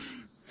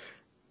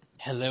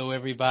Hello,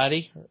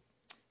 everybody.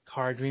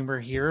 Card Dreamer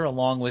here,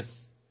 along with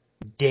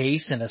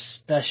Dace and a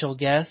special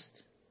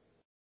guest.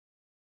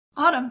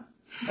 Autumn.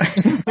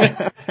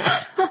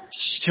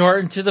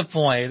 Short and to the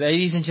point.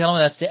 Ladies and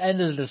gentlemen, that's the end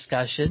of the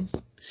discussion.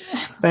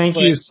 Thank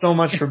you so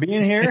much for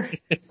being here.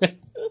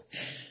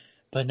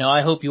 But no,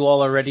 I hope you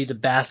all are ready to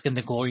bask in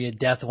the glory of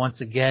death once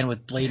again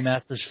with Blade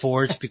Masters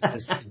Forge,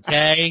 because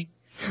today...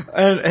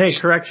 And hey,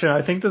 correction,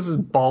 I think this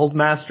is Bald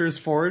Masters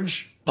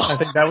Forge. I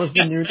think that was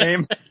the new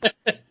name.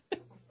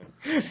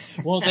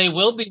 Well, they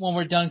will be when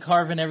we're done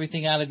carving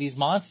everything out of these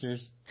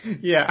monsters.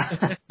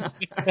 Yeah.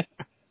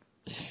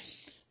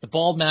 The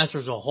Bald Master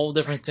is a whole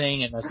different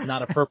thing, and that's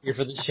not appropriate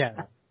for this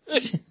channel.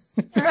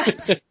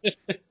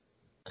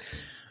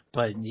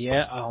 But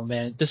yeah, oh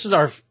man, this is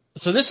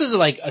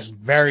like a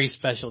very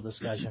special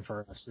discussion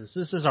for us.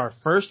 This is our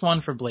first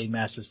one for Blade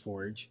Masters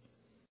Forge,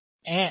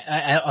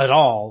 at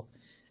all,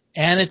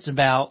 and it's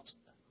about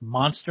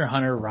Monster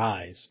Hunter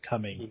Rise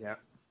coming. Yeah.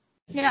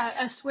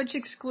 Yeah, a Switch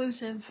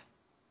exclusive.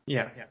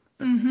 Yeah.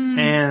 Mm-hmm.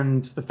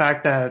 And the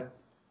fact that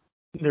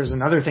there's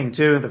another thing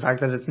too, the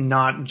fact that it's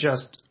not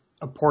just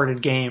a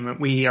ported game.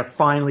 We are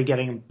finally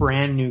getting a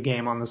brand new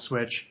game on the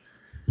Switch.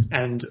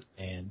 And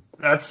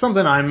that's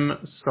something I'm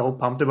so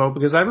pumped about,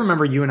 because I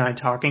remember you and I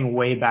talking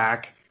way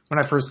back when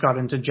I first got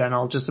into Gen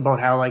Alt just about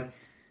how, like,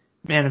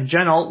 man, if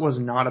Gen Alt was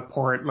not a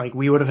port, like,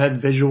 we would have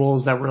had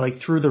visuals that were like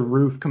through the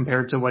roof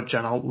compared to what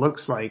Gen Alt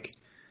looks like.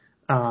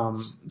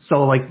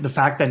 So like the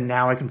fact that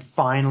now I can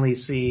finally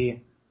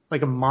see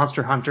like a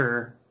Monster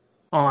Hunter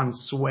on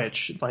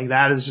Switch, like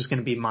that is just going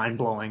to be mind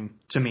blowing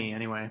to me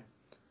anyway.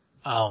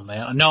 Oh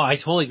man, no, I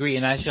totally agree.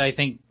 And actually, I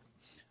think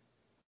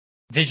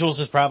visuals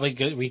is probably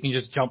good. We can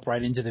just jump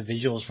right into the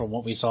visuals from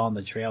what we saw in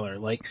the trailer.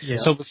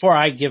 So before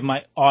I give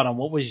my Autumn,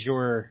 what was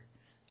your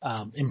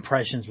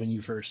impressions when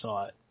you first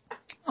saw it?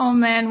 Oh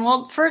man,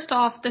 well, first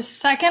off, the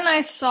second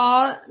I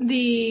saw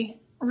the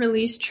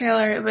release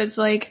trailer, it was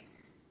like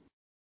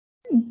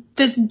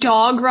this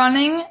dog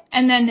running,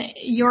 and then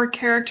your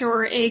character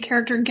or a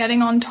character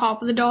getting on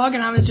top of the dog,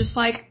 and I was just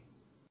like,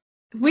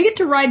 if we get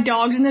to ride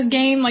dogs in this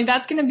game, like,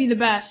 that's gonna be the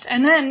best.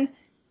 And then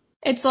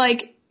it's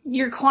like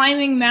you're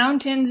climbing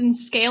mountains and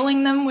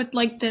scaling them with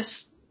like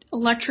this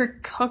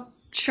electric hook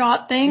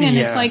shot thing, and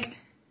it's like,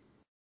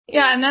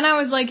 yeah, and then I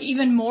was like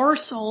even more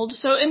sold.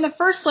 So in the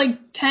first like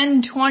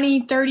 10,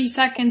 20, 30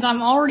 seconds,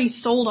 I'm already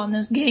sold on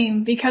this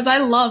game because I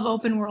love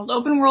open world.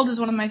 Open world is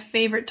one of my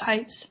favorite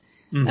types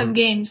of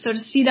games. So to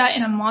see that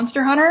in a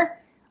Monster Hunter,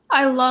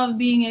 I love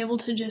being able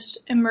to just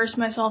immerse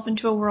myself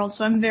into a world.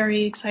 So I'm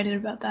very excited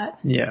about that.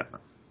 Yeah.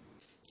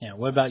 Yeah.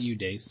 What about you,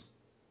 Dace?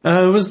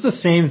 It was the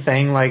same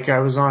thing. Like, I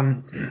was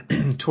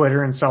on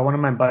Twitter and saw one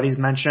of my buddies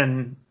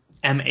mention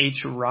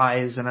MH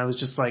Rise, and I was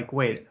just like,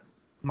 wait,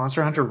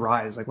 Monster Hunter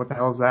Rise? Like, what the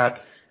hell is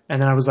that?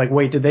 And then I was like,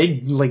 wait, did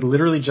they like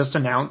literally just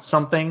announce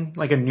something,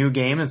 like a new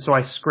game? And so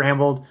I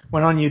scrambled,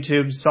 went on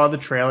YouTube, saw the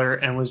trailer,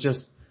 and was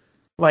just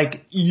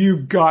like,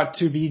 you got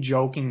to be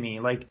joking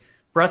me. Like,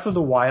 Breath of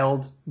the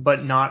Wild,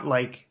 but not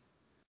like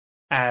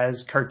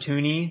as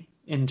cartoony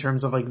in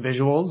terms of like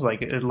visuals.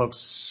 Like, it looks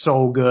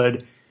so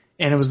good.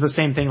 And it was the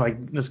same thing,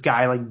 like this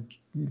guy like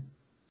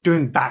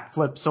doing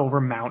backflips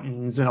over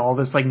mountains and all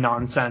this like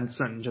nonsense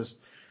and just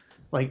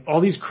like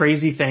all these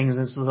crazy things.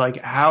 And it's like,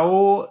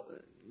 how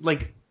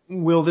like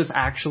will this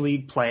actually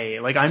play?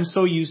 Like, I'm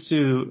so used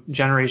to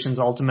Generations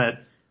Ultimate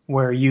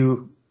where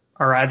you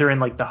are either in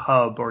like the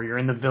hub or you're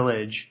in the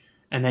village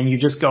and then you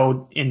just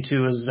go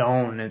into a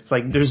zone. It's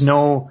like there's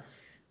no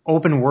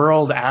open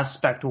world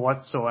aspect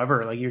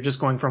whatsoever. Like, you're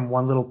just going from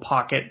one little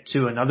pocket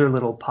to another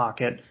little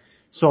pocket.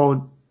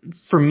 So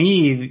for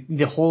me,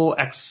 the whole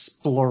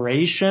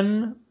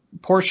exploration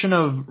portion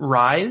of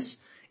Rise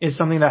is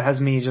something that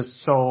has me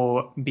just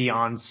so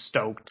beyond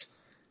stoked.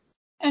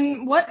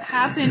 And what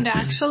happened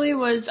actually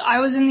was I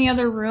was in the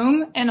other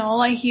room and all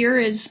I hear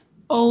is,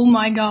 oh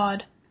my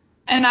god.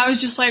 And I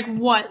was just like,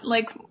 what?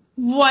 Like,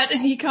 what?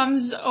 And he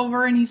comes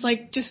over and he's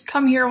like, just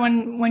come here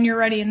when you're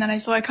ready. And then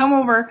I come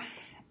over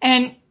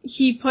and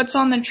he puts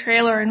on the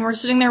trailer and we're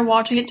sitting there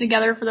watching it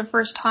together for the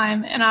first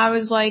time. And I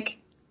was like,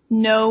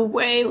 no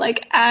way,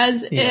 like,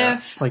 as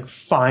if... Like,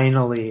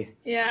 finally.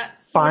 Yeah.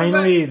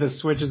 Finally, the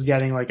Switch is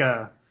getting, like,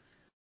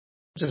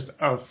 just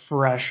a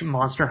fresh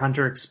Monster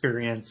Hunter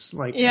experience.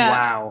 Like,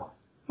 wow.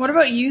 What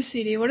about you,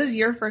 CD? What is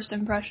your first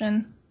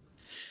impression?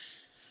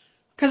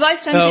 Because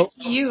I sent it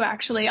to you,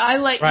 actually. I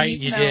let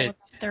you know did. What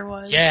there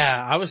was.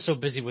 Yeah, I was so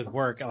busy with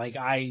work. Like,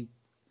 I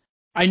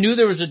knew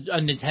there was a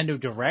Nintendo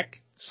Direct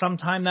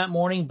sometime that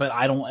morning, but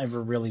I don't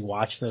ever really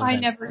watch those. I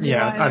never do either.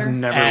 I've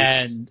never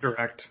watched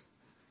Direct.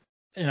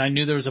 And I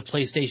knew there was a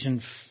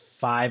PlayStation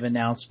 5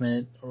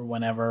 announcement or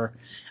whenever.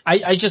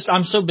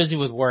 I'm so busy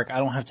with work, I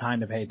don't have time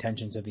to pay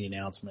attention to the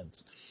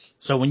announcements.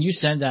 So when you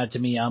send that to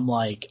me, I'm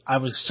like, I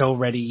was so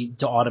ready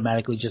to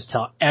automatically just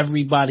tell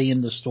everybody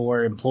in the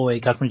store,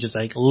 employee, customer, just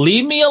like,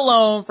 leave me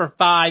alone for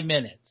 5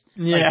 minutes.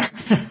 Yeah.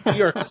 Like,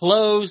 you're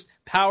closed,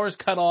 power's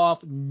cut off,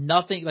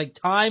 nothing, like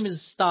time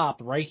is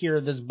stopped right here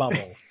in this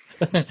bubble.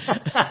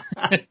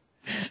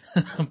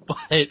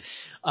 But,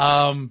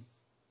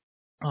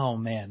 Oh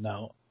man,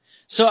 no.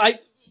 So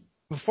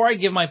before I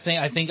give my thing,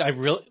 I think I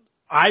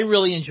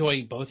really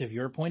enjoy both of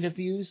your point of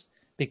views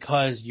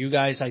because you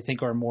guys, I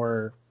think, are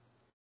more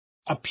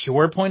a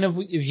pure point of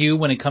view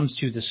when it comes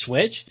to the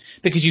Switch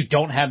because you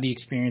don't have the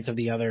experience of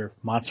the other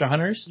Monster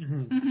Hunters.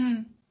 Mm-hmm.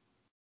 Mm-hmm.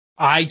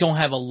 I don't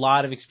have a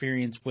lot of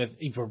experience with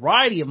a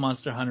variety of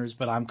Monster Hunters,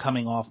 but I'm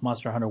coming off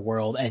Monster Hunter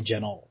World and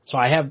Gen Ult. So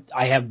I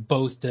have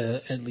both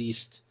to at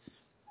least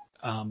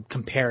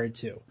compare it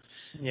to.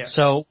 Yeah.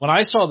 So when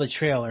I saw the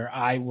trailer,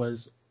 I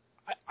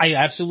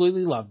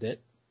absolutely loved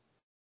it.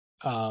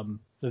 The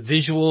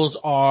visuals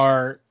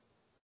are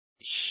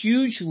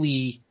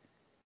hugely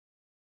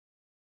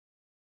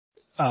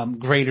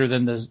greater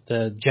than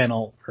the Gen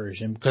Ult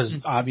version because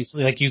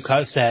obviously, like you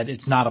said,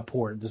 it's not a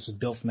port. This is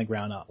built from the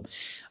ground up.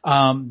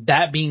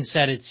 That being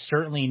said, it's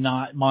certainly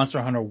not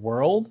Monster Hunter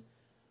World,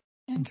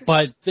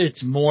 but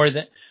it's more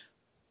than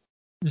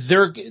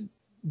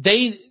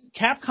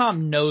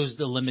Capcom knows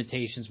the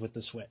limitations with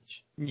the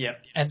Switch. Yeah.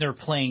 And they're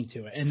playing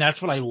to it. And that's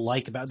what I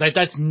like about it.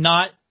 That's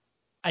not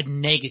a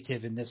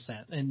negative in this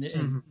sense,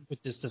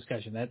 with this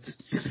discussion.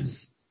 That's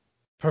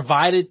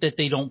provided that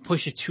they don't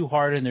push it too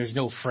hard and there's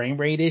no frame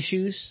rate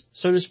issues,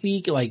 so to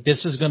speak. Like,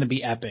 this is going to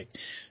be epic.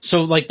 So,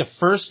 like, the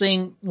first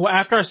thing,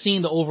 after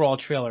seeing the overall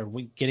trailer,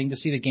 getting to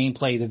see the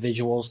gameplay, the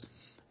visuals,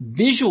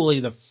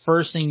 visually, the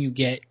first thing you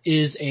get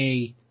is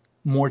a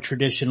more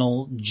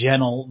traditional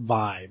Gen Ult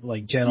vibe,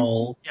 like Gen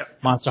Ult,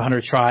 Monster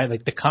Hunter Tri,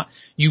 like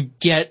you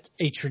get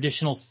a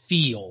traditional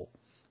feel,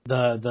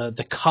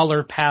 the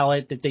color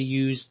palette that they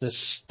use, the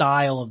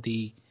style of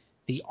the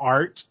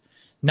art,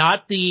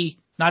 not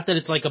that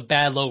it's like a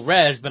bad low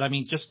res, but I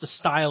mean just the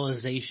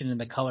stylization and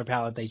the color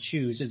palette they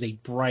choose is a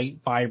bright,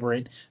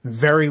 vibrant,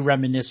 very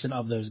reminiscent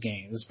of those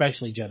games,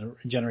 especially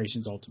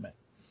Generations Ultimate.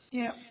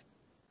 Yeah.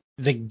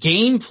 The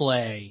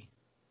gameplay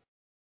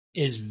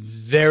is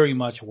very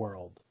much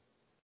World.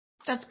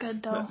 That's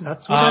good though.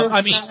 That's what I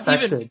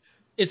expected. Even,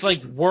 it's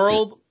like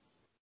World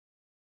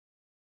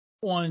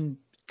on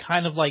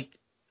kind of like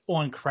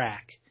on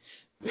crack.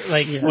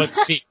 Like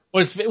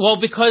well,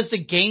 because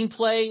the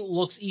gameplay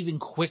looks even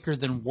quicker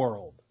than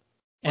World,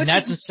 and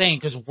that's insane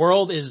because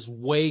World is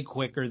way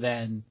quicker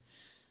than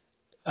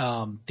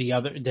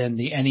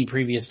any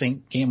previous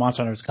game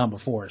Monster Hunter has come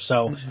before.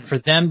 So for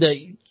them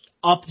to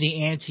up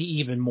the ante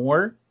even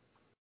more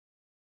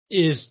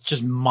is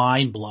just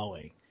mind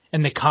blowing,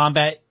 and the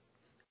combat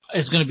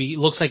is going to be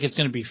looks like it's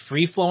going to be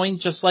free flowing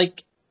just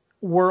like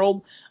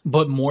World,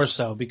 but more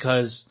so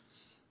because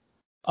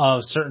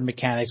of certain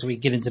mechanics. We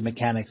get into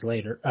mechanics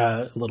later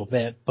a little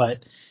bit, but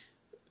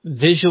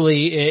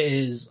visually it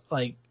is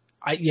like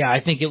I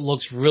think it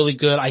looks really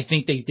good. I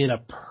think they did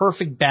a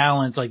perfect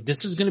balance. Like,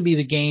 this is going to be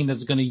the game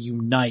that's going to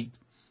unite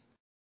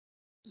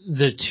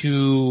the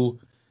two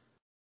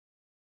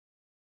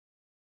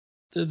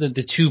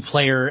the two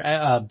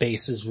player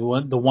bases.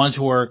 The ones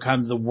who are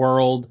kind of the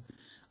World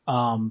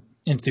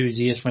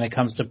enthusiasts when it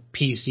comes to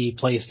PC,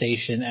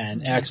 PlayStation,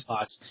 and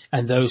Xbox,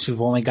 and those who've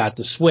only got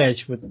the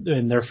Switch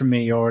and their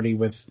familiarity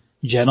with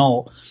Gen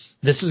Ult.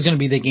 This is going to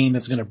be the game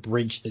that's going to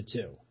bridge the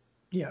two.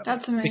 Yeah,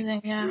 that's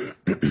amazing. Yeah.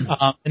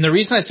 And the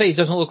reason I say it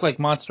doesn't look like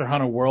Monster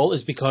Hunter World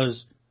is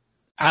because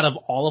out of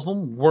all of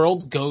them,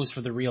 World goes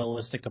for the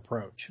realistic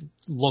approach,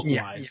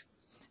 look-wise.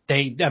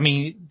 Yeah.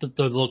 The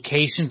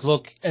locations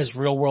look as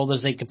real world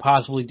as they could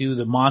possibly do.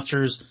 The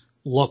monsters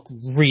look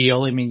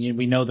real. I mean,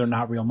 we know they're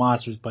not real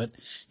monsters, but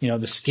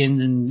the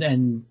skins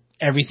and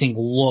everything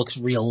looks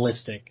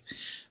realistic.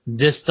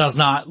 This does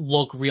not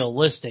look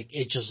realistic.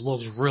 It just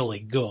looks really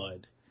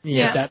good.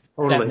 Yeah, that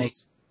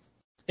makes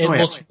it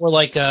looks more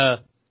like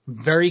a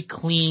very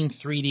clean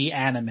 3D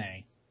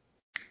anime.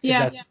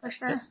 Yeah, for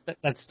sure.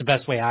 That's the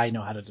best way I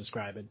know how to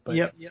describe it.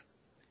 But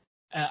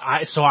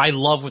so I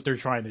love what they're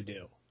trying to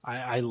do.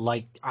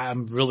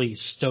 I'm really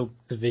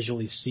stoked to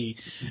visually see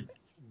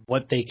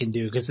what they can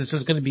do, because this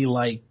is going to be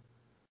like,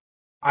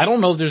 I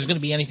don't know if there's going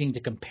to be anything to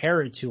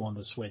compare it to on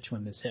the Switch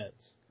when this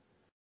hits.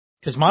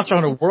 Because Monster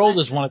Hunter World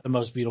is one of the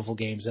most beautiful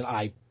games that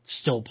I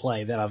still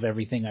play, that of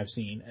everything I've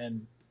seen,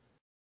 and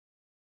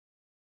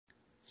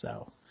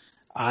so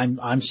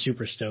I'm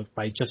super stoked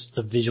by just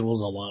the visuals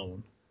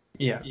alone.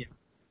 Yeah.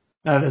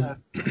 That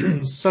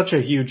is such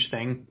a huge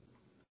thing,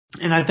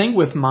 and I think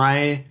with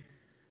my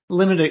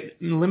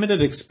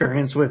limited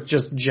experience with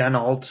just Gen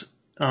Ult,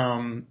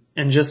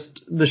 and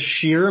just the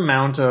sheer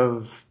amount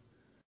of,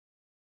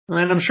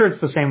 and I'm sure it's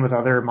the same with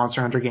other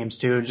Monster Hunter games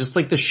too, just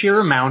like the sheer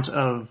amount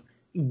of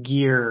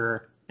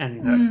gear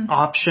and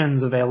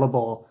options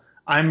available,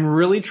 I'm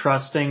really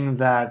trusting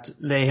that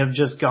they have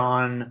just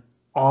gone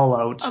all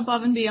out.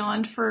 Above and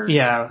beyond for...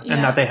 Yeah,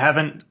 and that they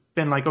haven't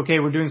been like, okay,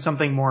 we're doing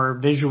something more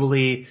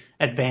visually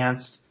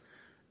advanced,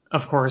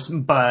 of course,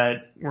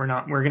 but we're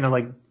going to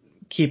like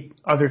keep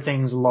other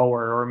things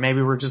lower, or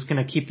maybe we're just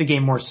going to keep the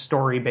game more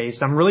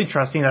story-based. I'm really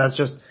trusting that it's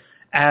just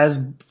as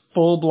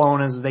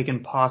full-blown as they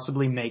can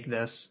possibly make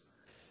this.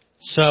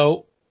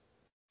 So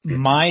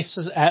my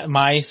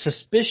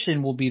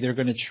suspicion will be they're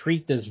going to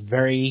treat this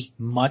very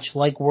much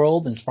like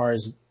World as far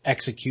as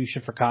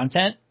execution for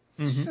content.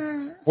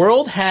 Mm-hmm.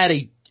 World had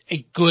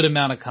a good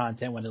amount of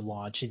content when it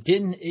launched.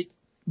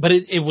 But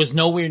it was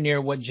nowhere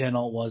near what Gen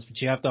Alt was.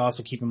 But you have to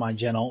also keep in mind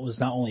Gen Alt was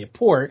not only a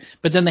port,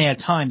 but then they had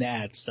time to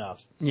add stuff.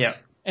 Yeah.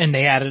 And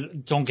they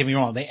added, don't get me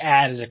wrong, they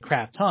added a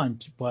crap ton,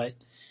 but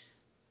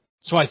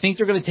so I think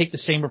they're going to take the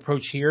same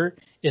approach here,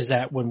 is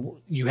that when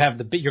you have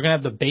you're going to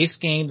have the base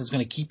game that's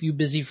going to keep you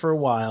busy for a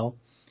while,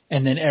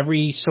 and then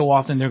every so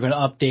often they're going to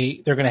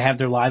update, they're going to have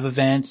their live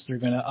events, they're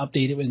going to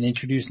update it and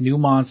introduce new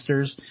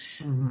monsters,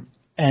 and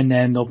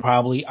then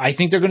I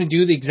think they're going to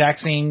do the exact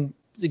same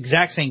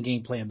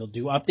game plan. They'll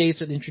do updates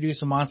that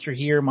introduce a monster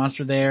here, a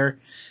monster there,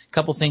 a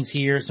couple things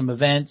here, some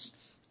events,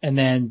 and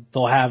then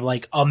they'll have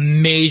like a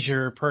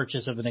major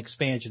purchase of an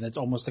expansion that's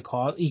almost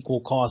the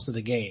equal cost of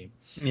the game.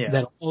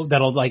 Yeah.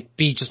 That'll like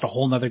be just a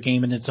whole nother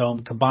game in its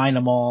own, combine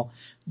them all,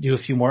 do a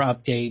few more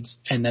updates,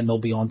 and then they'll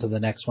be on to the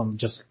next one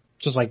just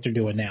like they're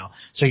doing now.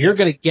 So you're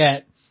going to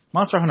get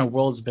Monster Hunter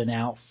World's been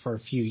out for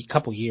a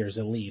couple years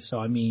at least. So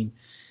I mean,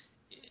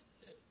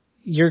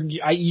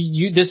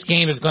 this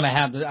game is going to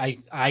have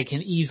I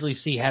can easily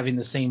see having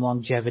the same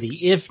longevity,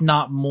 if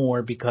not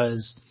more,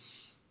 because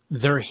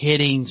they're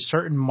hitting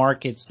certain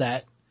markets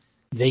that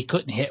they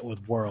couldn't hit with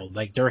World.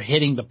 Like they're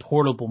hitting the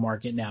portable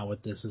market now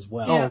with this as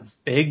well. Oh,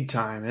 big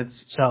time.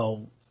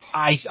 So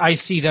I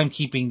see them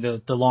keeping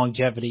the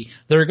longevity.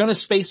 They're going to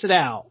space it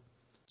out.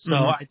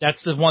 So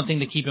that's the one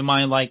thing to keep in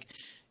mind. Like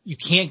you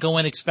can't go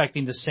in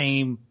expecting the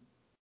same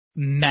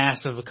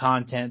massive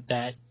content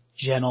that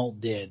Gen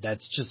Alt did.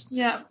 That's just,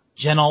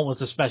 Gen Alt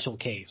was a special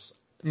case.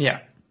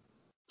 Yeah.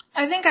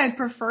 I think I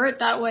prefer it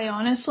that way,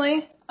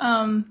 honestly.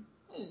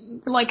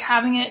 Like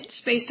having it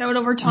spaced out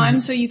over time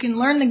so you can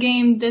learn the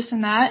game, this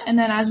and that, and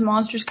then as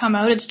monsters come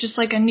out, it's just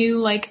like a new,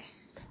 like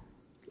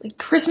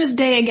Christmas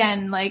Day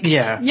again. Like,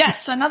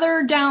 yes,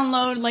 another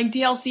download, like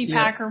DLC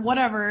pack or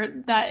whatever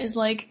that is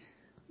like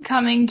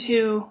coming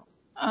to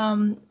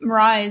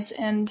Rise.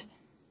 And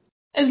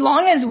as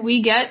long as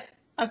we get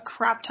a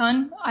crap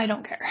ton, I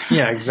don't care.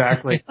 Yeah,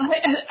 exactly.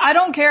 I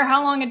don't care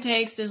how long it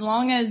takes, as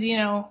long as,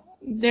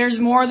 there's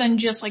more than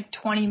just like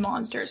 20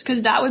 monsters,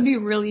 because that would be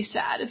really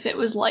sad if it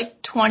was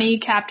like 20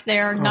 capped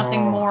there,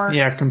 nothing more.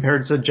 Yeah,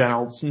 compared to Gen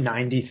Alt's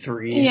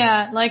 93.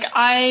 Yeah, like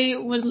I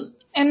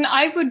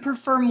would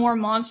prefer more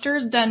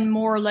monsters than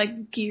more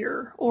like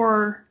gear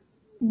or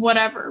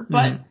whatever.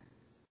 But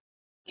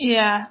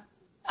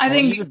I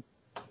think.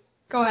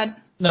 Go ahead.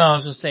 No, I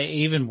was just saying,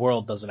 even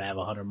World doesn't have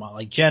 100 monsters.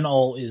 Like Gen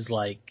Alt is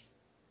like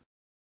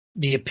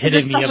the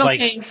epitome of like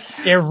case.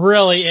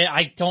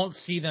 I don't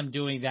see them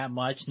doing that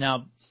much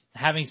now.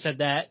 Having said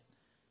that,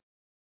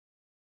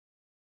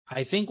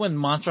 I think when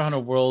Monster Hunter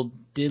World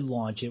did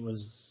launch, it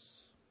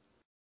was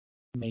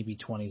maybe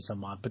 20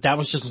 some odd, but that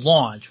was just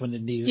launch when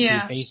it needed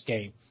the base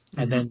game.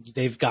 And then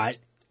they've got,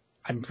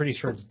 I'm pretty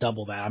sure it's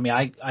double that. I mean,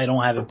 I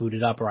don't have it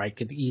booted up, or I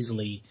could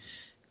easily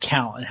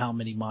count how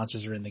many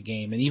monsters are in the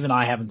game. And even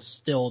I haven't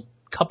still,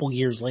 a couple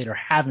years later,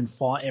 haven't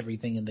fought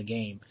everything in the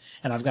game.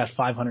 And I've got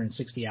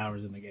 560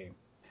 hours in the game.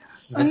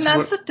 And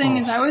that's the thing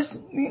is I was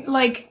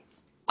like,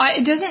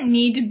 it doesn't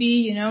need to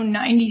be,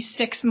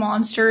 96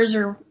 monsters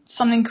or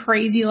something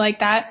crazy like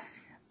that.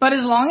 But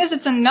as long as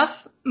it's enough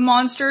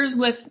monsters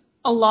with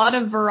a lot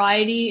of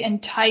variety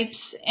and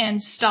types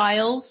and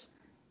styles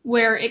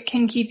where it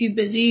can keep you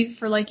busy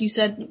for, like you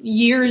said,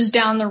 years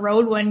down the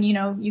road when,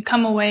 you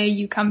come away,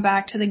 you come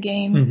back to the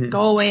game,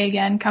 go away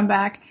again, come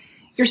back.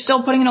 You're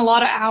still putting in a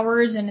lot of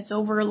hours and it's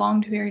over a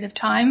long period of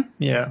time.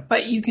 Yeah.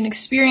 But you can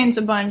experience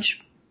a bunch,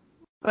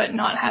 but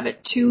not have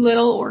it too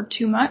little or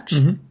too much.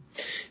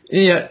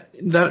 Yeah,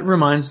 that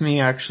reminds me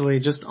actually,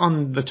 just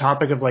on the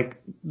topic of like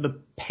the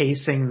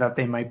pacing that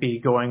they might be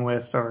going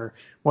with or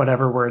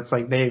whatever, where it's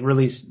like they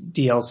release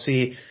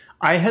DLC.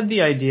 I had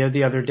the idea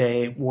the other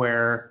day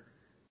where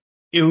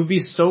it would be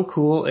so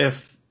cool if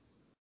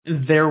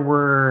there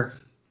were,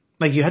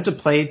 like you had to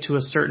play to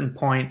a certain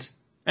point.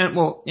 And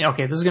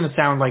this is going to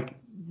sound like,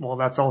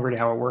 that's already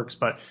how it works,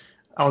 but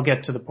I'll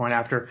get to the point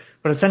after.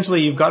 But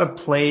essentially you've got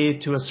to play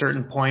to a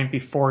certain point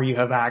before you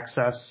have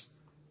access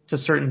to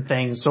certain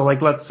things. So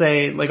like, let's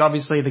say, like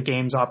obviously the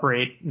games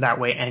operate that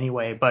way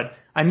anyway, but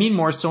I mean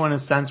more so in a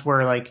sense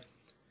where like,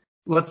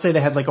 let's say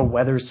they had like a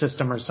weather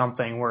system or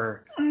something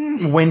where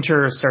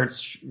winter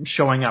starts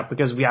showing up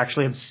because we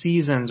actually have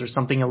seasons or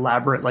something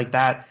elaborate like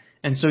that.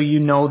 And so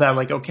that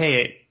like,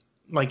 okay,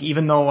 like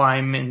even though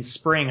I'm in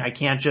spring, I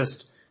can't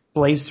just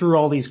blaze through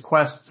all these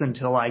quests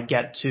until I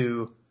get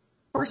to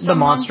the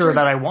monster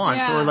that I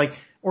want.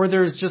 Or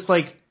there's just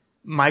like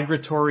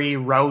migratory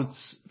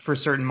routes for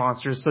certain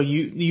monsters. So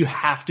you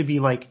have to be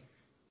like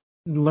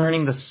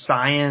learning the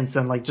science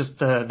and like just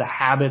the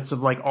habits of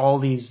like all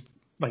these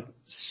like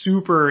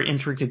super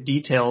intricate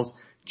details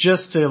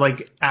just to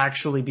like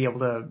actually be able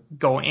to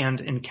go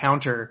and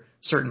encounter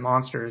certain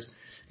monsters.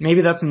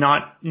 Maybe that's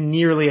not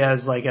nearly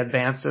as like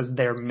advanced as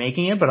they're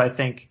making it, but I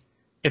think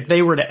if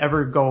they were to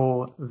ever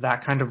go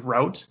that kind of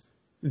route,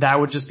 that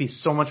would just be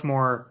so much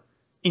more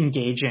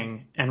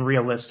engaging and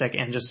realistic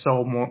and just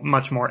so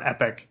much more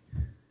epic.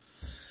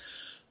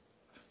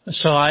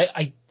 So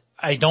I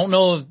don't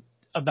know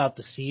about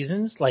the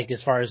seasons, like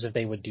as far as if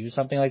they would do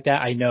something like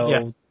that. I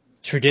know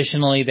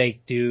traditionally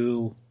they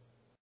do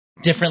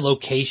different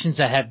locations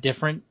that have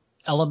different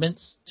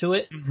elements to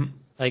it. Mm-hmm.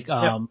 Like,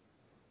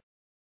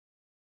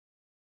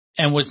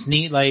 and what's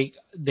neat, like,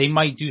 they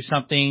might do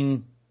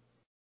something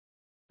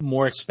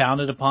more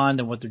expounded upon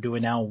than what they're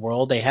doing now in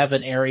World. They have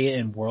an area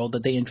in World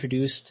that they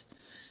introduced,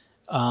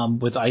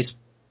 with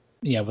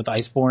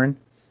Iceborne.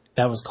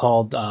 That was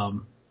called, I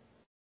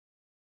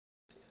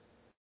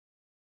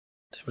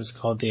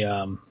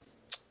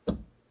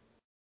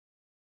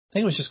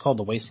think it was just called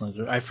the Wastelands,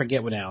 or I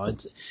forget what now.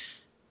 It's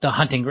the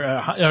hunting,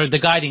 or the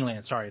Guiding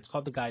Lands. Sorry, it's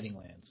called the Guiding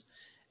Lands.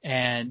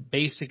 And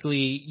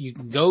basically, you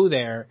can go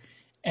there,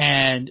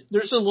 and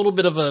there's a little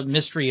bit of a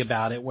mystery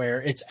about it,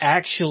 where it's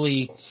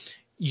actually,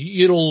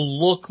 it'll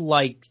look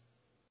like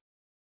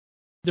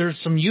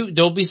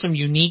there'll be some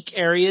unique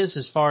areas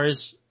as far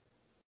as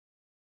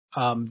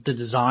the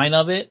design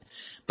of it.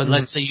 But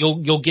let's say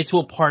you'll get to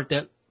a part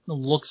that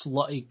looks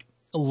like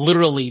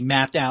literally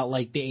mapped out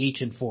like the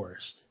ancient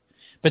forest.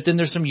 But then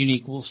there's some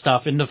unique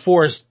stuff in the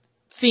forest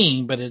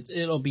theme, but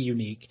it'll be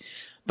unique.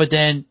 But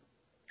then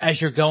as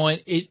you're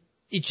going, it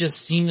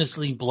just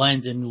seamlessly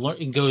blends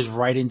and goes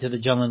right into the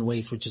Jundland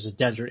Waste, which is a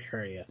desert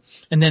area.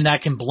 And then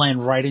that can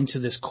blend right into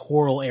this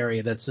coral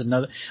area. That's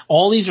another,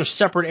 all these are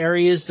separate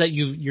areas that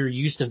you're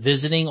used to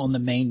visiting on the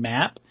main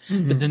map.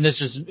 Mm-hmm. But then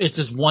it's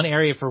this one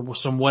area for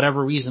some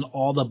whatever reason,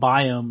 all the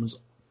biomes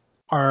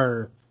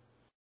are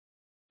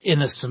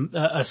in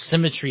a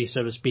symmetry,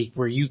 so to speak,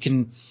 where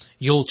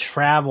you'll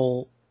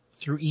travel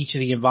through each of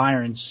the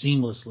environs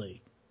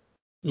seamlessly.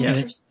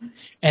 Yeah.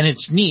 And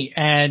it's neat.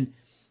 And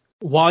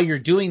while you're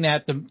doing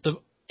that,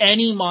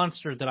 any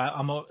monster that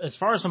I'm as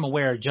far as I'm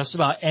aware, just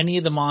about any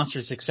of the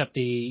monsters except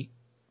the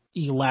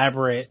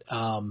elaborate,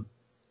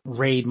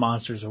 raid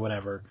monsters or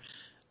whatever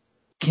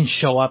can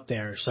show up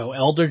there. So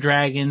elder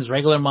dragons,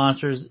 regular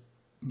monsters,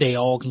 they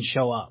all can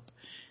show up.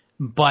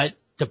 But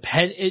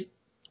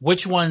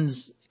which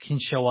ones can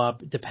show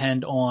up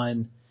depend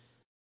on,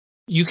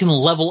 you can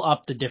level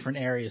up the different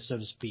areas, so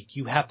to speak.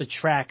 You have to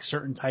track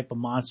certain type of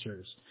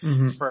monsters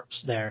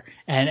first there.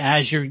 And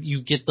as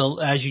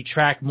you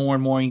track more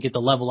and more and you get the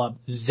level up,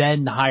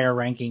 then the higher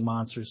ranking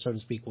monsters, so to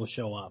speak, will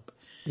show up.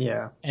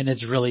 Yeah. And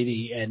it's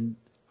really and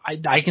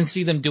I can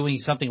see them doing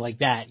something like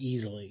that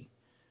easily.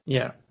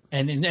 Yeah.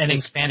 And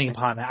expanding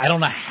upon that. I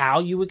don't know how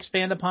you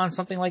expand upon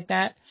something like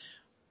that.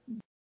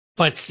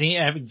 But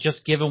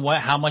just given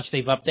how much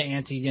they've upped the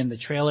ante in the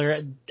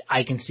trailer,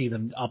 I can see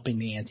them upping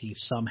the ante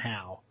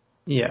somehow.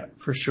 Yeah,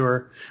 for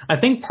sure. I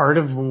think part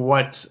of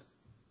what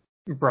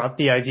brought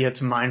the idea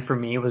to mind for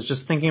me was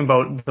just thinking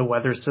about the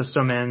weather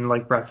system in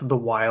like Breath of the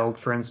Wild,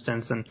 for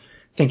instance, and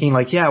thinking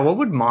like, yeah, what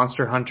would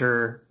Monster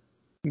Hunter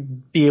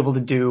be able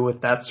to do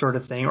with that sort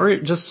of thing? Or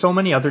just so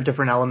many other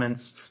different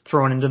elements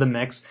thrown into the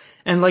mix.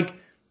 And like,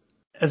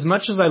 as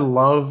much as I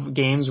love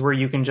games where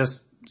you can just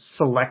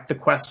select the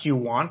quest you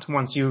want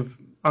once you've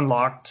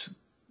unlocked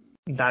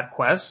that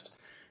quest,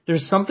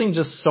 there's something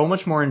just so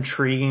much more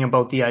intriguing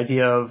about the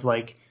idea of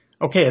like,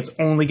 okay, it's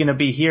only going to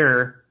be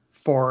here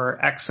for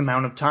X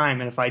amount of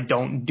time, and if I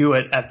don't do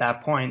it at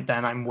that point,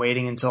 then I'm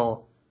waiting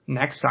until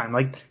next time.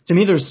 Like, to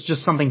me, there's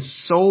just something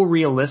so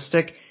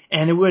realistic,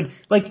 and it would,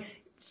 like,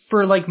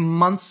 for like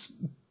months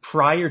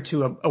prior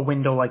to a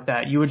window like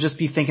that, you would just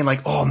be thinking like,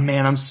 oh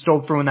man, I'm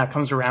stoked for when that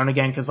comes around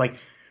again, because like,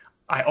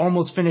 I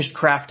almost finished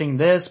crafting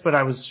this, but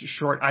I was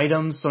short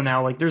items, so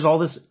now like there's all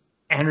this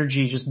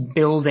energy just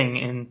building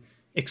and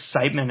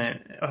excitement, and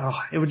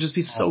it would just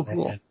be so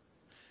cool. Man.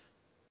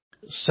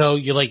 So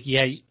you're like,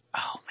 yeah,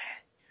 oh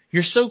man,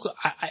 you're so.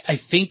 I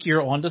think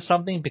you're onto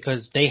something,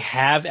 because they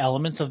have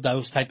elements of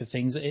those type of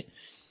things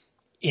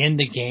in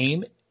the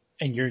game,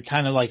 and you're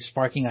kind of like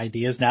sparking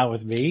ideas now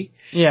with me.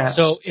 Yeah.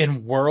 So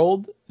in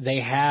World,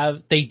 they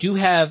do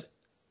have.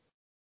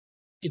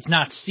 It's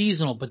not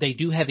seasonal, but they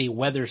do have a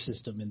weather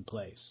system in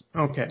place.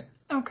 Okay.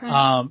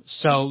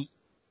 So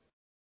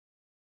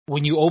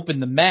when you open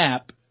the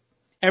map,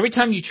 every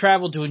time you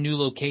travel to a new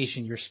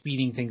location, you're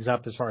speeding things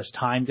up as far as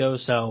time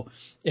goes. So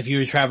if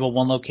you travel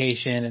one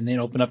location and then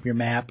open up your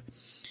map,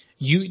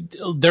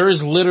 there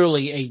is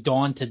literally a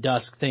dawn to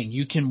dusk thing.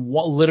 You can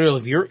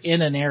literally, if you're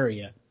in an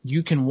area,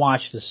 you can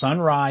watch the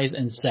sunrise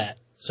and set.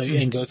 So you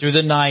can go through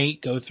the night,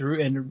 go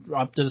through and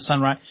up to the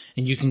sunrise,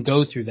 and you can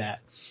go through that.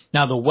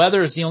 Now the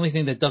weather is the only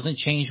thing that doesn't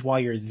change while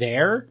you're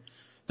there.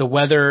 The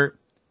weather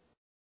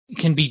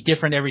can be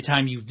different every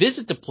time you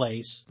visit the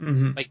place.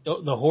 Mm-hmm. Like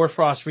the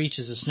Hoarfrost Reach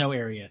is a snow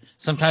area.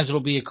 Sometimes it'll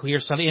be a clear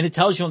sunny, and it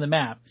tells you on the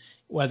map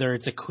whether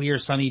it's a clear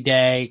sunny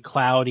day,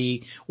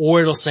 cloudy,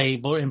 or it'll say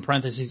in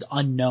parentheses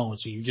unknown.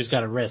 So you just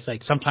got to risk.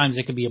 Like sometimes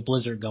it could be a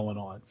blizzard going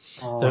on.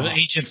 Oh. The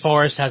Ancient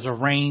Forest has a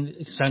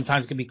rain.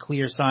 Sometimes it can be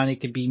clear sun. It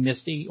could be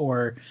misty,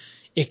 or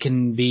it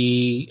can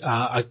be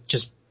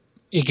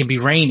it can be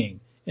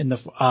raining. In the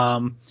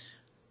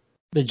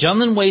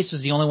Jundland Waste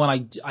is the only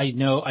one I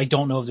know. I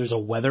don't know if there's a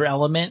weather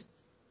element.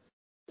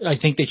 I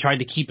think they tried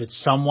to keep it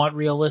somewhat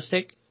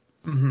realistic.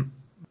 Mm-hmm.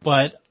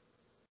 But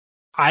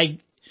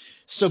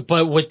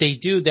what they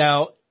do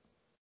now,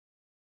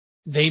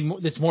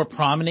 it's more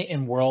prominent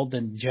in World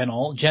than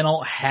Genol.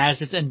 Genol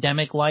has its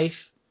endemic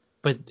life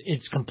but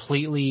it's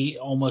completely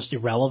almost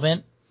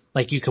irrelevant.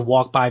 Like you could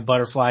walk by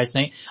butterflies,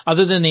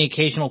 other than the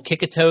occasional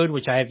kick a toad,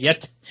 which I have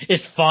yet.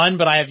 It's fun,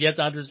 but I have yet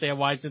to understand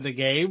why it's in the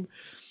game.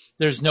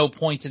 There's no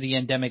point to the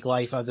endemic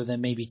life other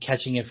than maybe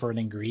catching it for an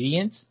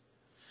ingredient.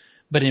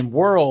 But in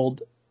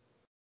World,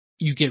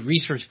 you get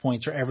research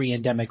points for every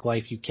endemic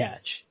life you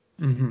catch.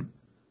 Mm-hmm.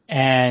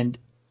 And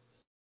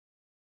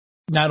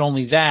not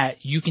only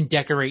that, you can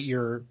decorate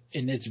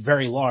and it's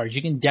very large,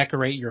 you can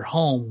decorate your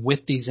home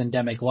with these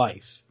endemic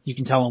life. You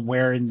can tell them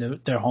where in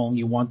their home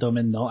you want them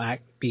and they'll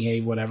act,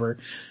 behave, whatever.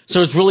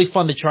 So it's really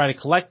fun to try to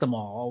collect them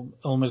all,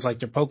 almost like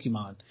they're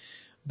Pokemon.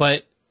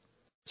 But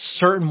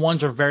certain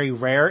ones are very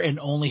rare and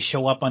only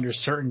show up under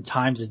certain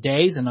times of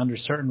days and under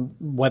certain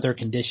weather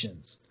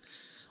conditions.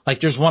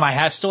 Like there's one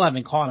I still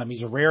haven't caught him.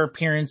 He's a rare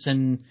appearance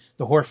in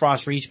the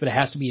Hoarfrost Reach, but it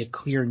has to be a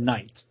clear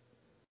night.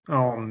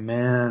 Oh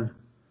man.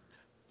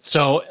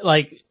 So,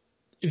 like,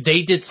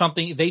 they did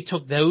something, they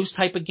took those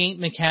type of game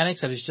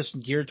mechanics that is just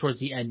geared towards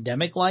the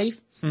endemic life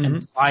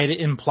and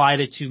implied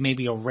it to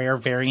maybe a rare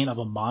variant of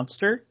a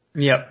monster.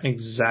 Yep,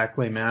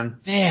 exactly, man.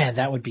 Man,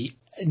 that would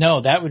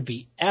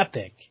be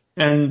epic.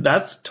 And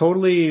that's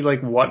totally,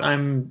 like, what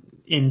I'm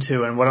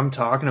into and what I'm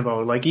talking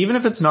about. Like, even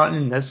if it's not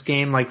in this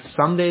game, like,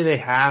 someday they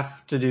have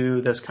to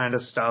do this kind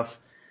of stuff.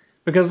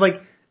 Because, like,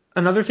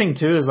 another thing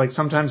too is like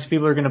sometimes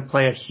people are going to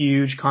play a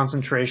huge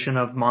concentration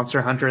of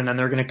Monster Hunter and then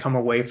they're going to come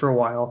away for a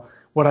while.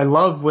 What I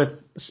love with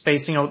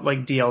spacing out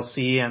like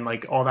DLC and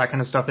like all that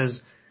kind of stuff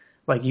is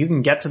like you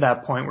can get to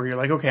that point where you're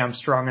like, okay, I'm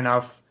strong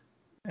enough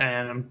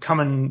and I'm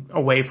coming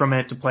away from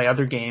it to play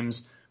other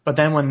games. But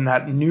then when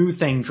that new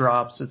thing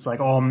drops, it's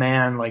like, oh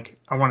man, like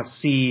I want to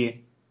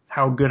see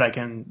how good I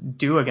can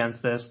do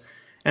against this.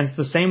 And it's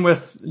the same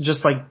with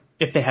just like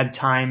if they had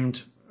timed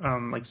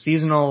like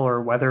seasonal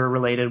or weather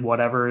related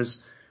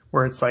whatever's,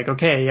 where it's like,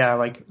 okay, yeah,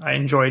 like I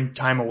enjoyed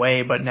time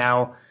away, but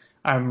now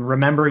I'm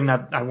remembering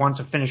that I want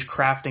to finish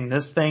crafting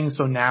this thing,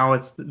 so now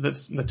it's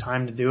the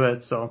time to do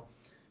it. So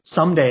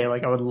someday,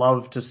 like I would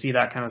love to see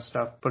that kind of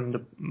stuff put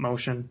into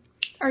motion.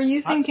 Are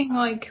you thinking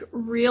like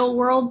real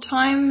world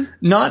time?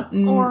 Not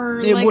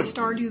or like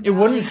Stardew Valley? It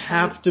wouldn't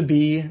have to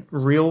be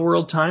real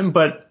world time,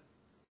 but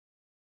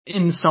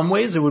in some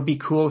ways it would be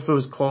cool if it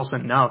was close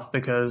enough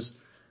because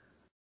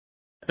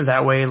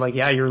that way, like,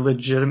 yeah, you're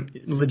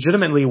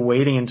legitimately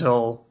waiting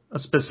until a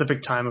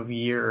specific time of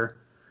year.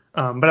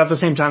 But at the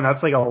same time,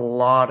 that's like a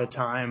lot of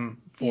time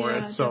for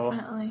it. So,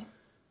 definitely.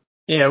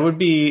 Yeah, it would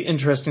be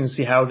interesting to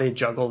see how they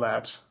juggle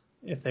that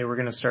if they were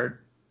going to start,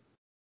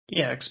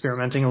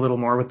 experimenting a little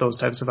more with those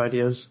types of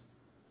ideas.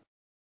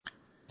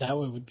 That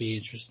would be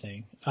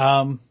interesting.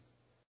 I'm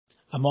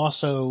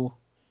also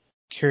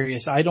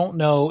curious. I don't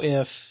know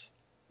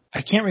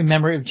I can't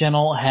remember if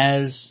Genel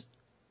has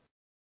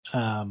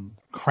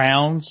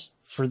crowns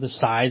for the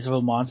size of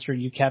a monster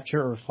you capture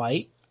or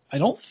fight. I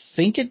don't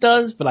think it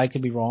does, but I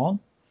could be wrong.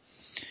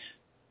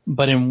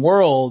 But in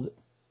World,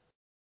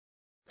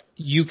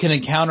 you can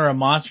encounter a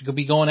monster, could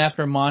be going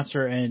after a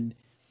monster, and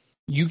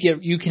you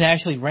can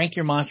actually rank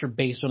your monster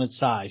based on its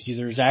size.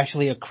 There's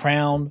actually a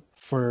crown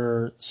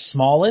for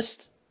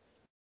smallest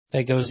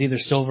that goes either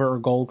silver or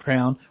gold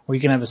crown, or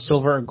you can have a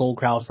silver or gold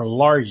crown for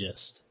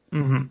largest.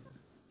 Mm-hmm.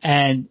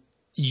 And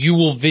you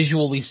will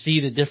visually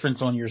see the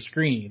difference on your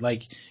screen.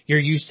 Like you're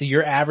used to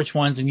your average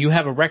ones, and you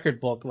have a record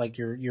book like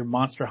your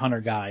Monster Hunter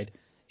guide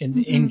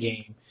in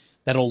game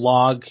that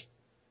logs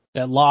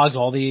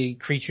all the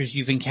creatures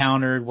you've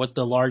encountered, what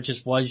the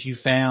largest was you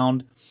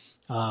found,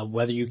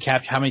 whether you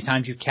how many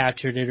times you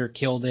captured it or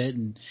killed it,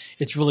 and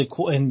it's really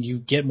cool. And you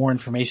get more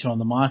information on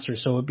the monster,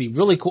 so it'd be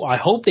really cool. I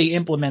hope they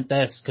implement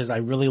this because I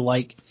really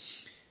like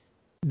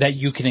that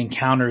you can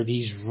encounter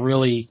these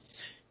really.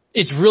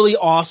 It's really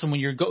awesome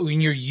when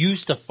you're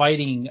used to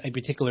fighting a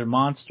particular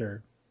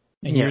monster,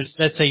 and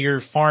let's say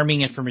you're farming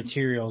it for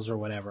materials or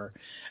whatever,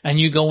 and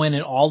you go in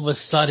and all of a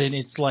sudden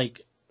it's like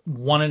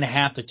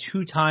 1.5 to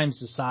 2 times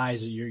the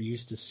size that you're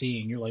used to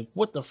seeing. You're like,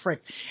 what the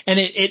frick? And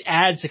it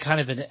adds a kind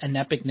of an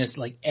epicness,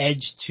 like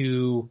edge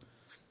to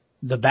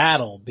the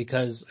battle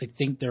because I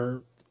think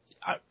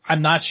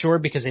I'm not sure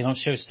because they don't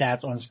show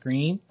stats on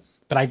screen,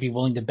 but I'd be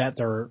willing to bet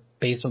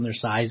based on their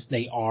size,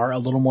 they are a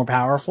little more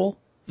powerful.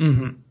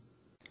 Mm-hmm.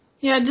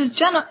 Yeah,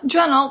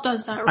 Gen Alt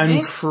does that, right?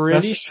 I'm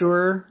pretty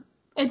sure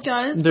it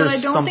does, but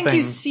I don't think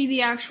you see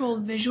the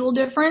actual visual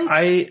difference.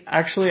 I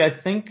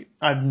think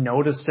I've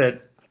noticed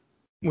it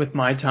with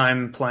my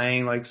time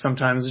playing. Like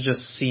sometimes it just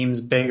seems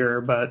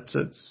bigger, but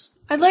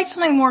I'd like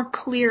something more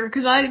clear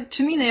because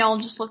to me they all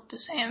just look the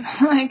same.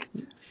 Like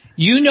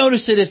you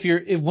notice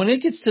it when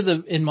it gets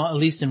to at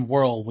least in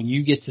World, when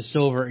you get to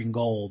silver and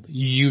gold,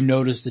 you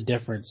notice the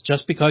difference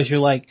just because you're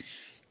like.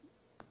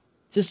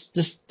 This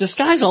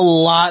guy's a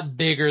lot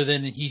bigger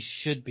than he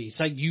should be. It's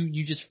like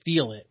you just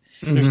feel it.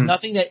 Mm-hmm. There's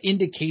nothing that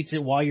indicates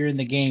it while you're in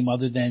the game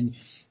other than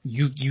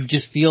you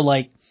just feel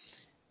like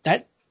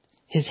that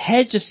his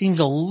head just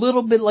seems a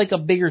little bit like a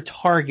bigger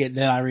target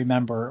than I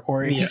remember,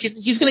 or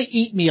he's going to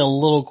eat me a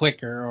little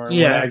quicker or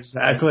whatever.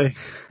 Exactly.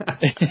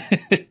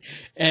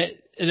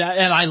 and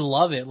I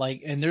love it.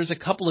 Like, and there's a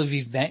couple of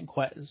event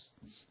quests,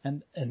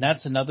 and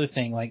that's another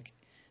thing. Like,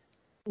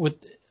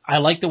 I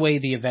like the way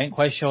the event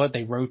quests show it.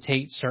 They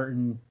rotate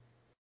certain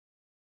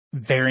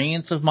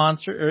variants of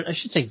monster, or I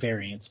should say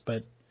variants,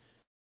 but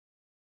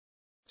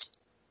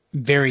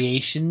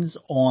variations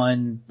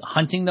on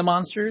hunting the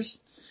monsters.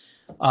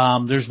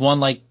 There's one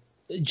like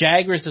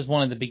Jagras is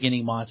one of the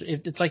beginning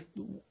monsters. It's like,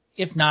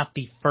 if not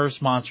the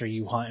first monster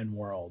you hunt in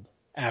World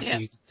after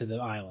you get to the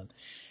island.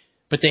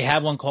 But they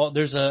have one called,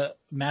 there's a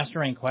master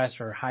rank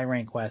quest or high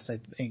rank quest, I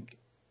think,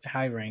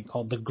 high rank,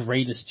 called the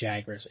Greatest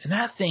Jagras. And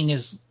that thing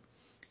is,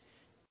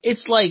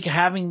 it's like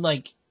having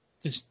like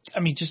this, I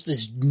mean, just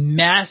this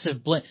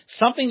massive blend,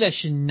 something that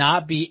should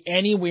not be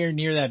anywhere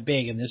near that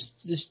big. And this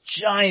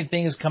giant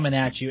thing is coming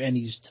at you, and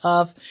he's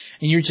tough,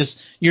 and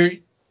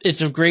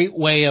it's a great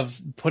way of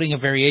putting a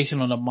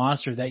variation on a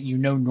monster that you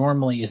know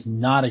normally is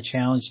not a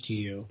challenge to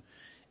you.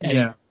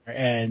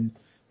 And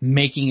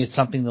making it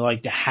something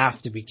to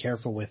have to be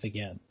careful with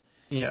again.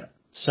 Yeah.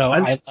 So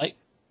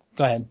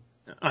go ahead.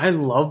 I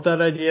love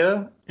that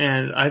idea,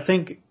 and I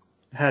think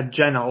had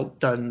Gen Alt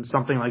done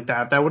something like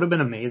that would have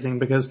been amazing,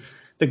 because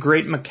the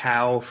Great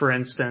Macau, for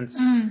instance,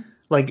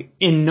 like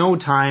in no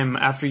time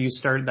after you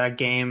start that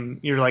game,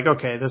 you're like,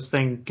 okay, this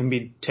thing can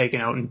be taken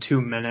out in 2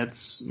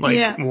 minutes,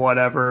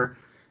 whatever.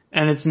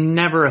 And it's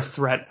never a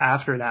threat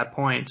after that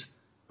point.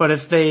 But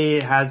if they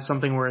had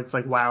something where it's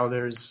like, wow,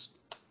 there's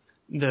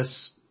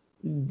this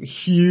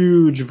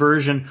huge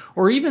version,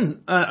 or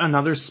even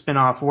another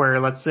spin-off where,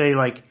 let's say,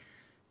 like,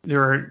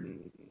 there are,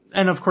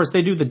 and of course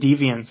they do the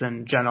deviants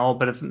in Gen Alt,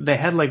 but if they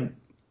had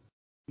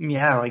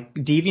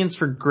deviants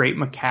for Great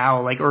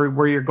Macau, or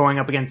where you're going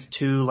up against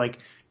two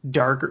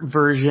dark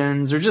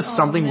versions, or just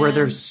something where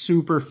they're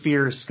super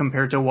fierce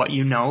compared to what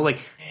you know,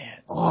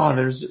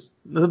 there's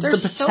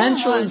the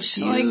potential is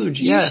huge.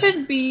 You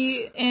should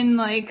be in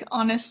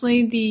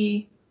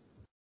honestly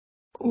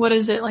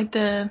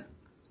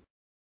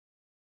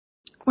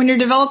when you're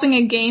developing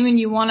a game and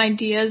you want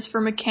ideas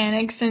for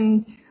mechanics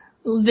and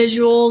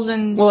visuals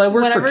and I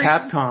work for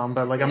Capcom,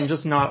 but I'm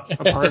just not a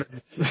part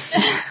of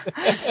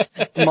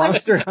the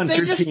Monster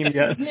Hunter team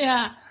yet.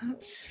 Yeah.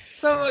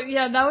 So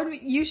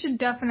you should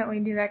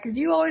definitely do that, because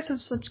you always have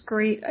such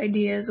great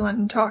ideas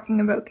when talking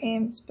about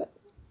games. But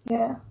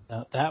yeah,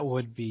 that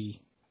would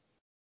be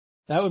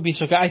so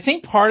good. I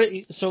think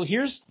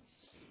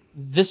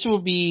this will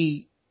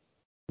be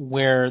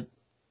where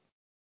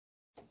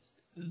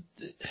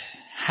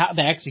how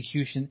the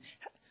execution,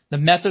 the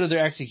method of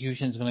their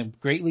execution is going to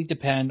greatly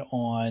depend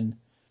on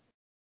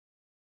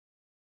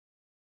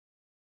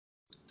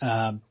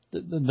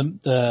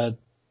the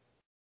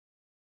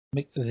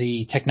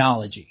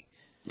technology.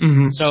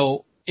 Mm-hmm.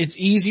 So it's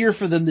easier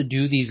for them to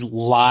do these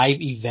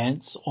live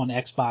events on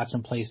Xbox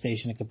and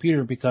PlayStation and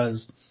computer,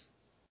 because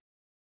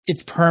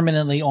it's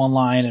permanently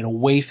online at a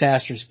way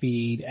faster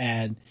speed.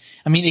 And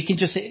I mean, it can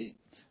just,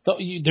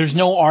 there's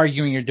no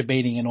arguing or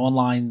debating. An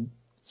online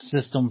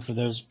system for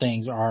those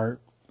things are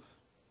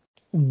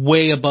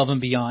way above and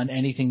beyond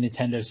anything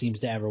Nintendo seems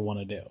to ever want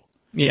to do.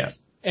 Yeah.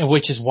 And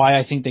which is why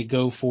I think they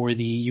go for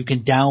you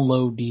can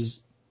download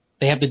these,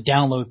 they have the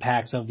download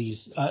packs of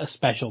these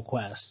special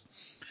quests,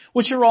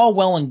 which are all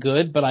well and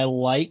good, but I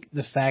like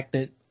the fact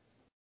that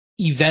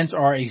events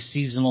are a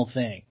seasonal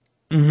thing.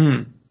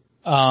 Mm-hmm.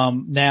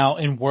 Now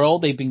in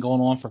World, they've been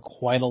going on for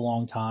quite a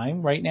long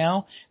time right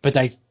now, but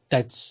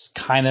that's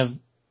kind of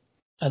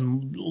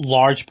in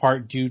large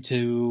part due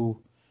to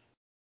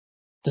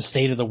the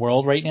state of the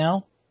world right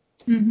now,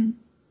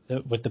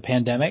 with the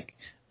pandemic.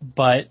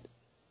 But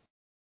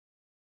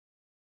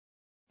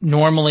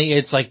normally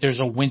it's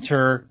there's a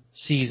winter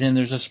season,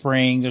 there's a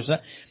spring,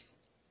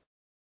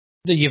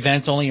 the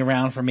event's only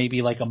around for maybe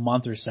a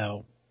month or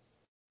so.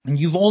 And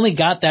you've only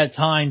got that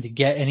time to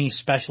get any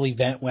special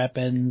event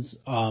weapons,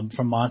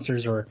 from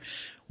monsters or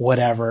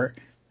whatever.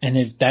 And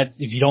if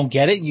you don't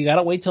get it, you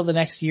gotta wait till the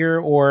next year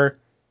or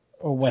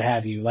what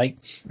have you.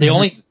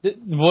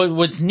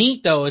 What's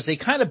neat though is they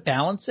kind of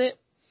balance it,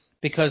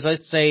 because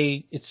let's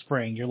say it's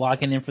spring, you're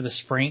logging in for the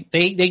spring.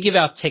 They give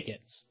out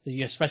tickets.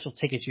 You have special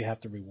tickets you have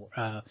to reward.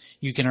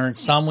 You can earn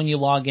some when you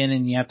log in,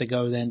 and you have to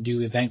go then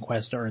do event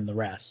quests to earn the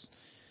rest.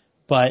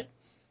 But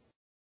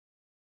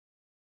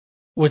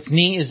what's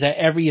neat is that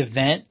every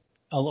event,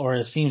 or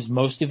it seems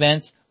most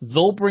events,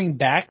 they'll bring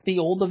back the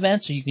old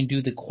events so you can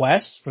do the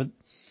quests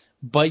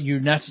but you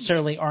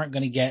necessarily aren't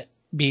going to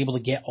be able to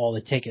get all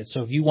the tickets.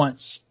 So if you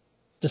want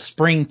the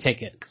spring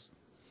tickets,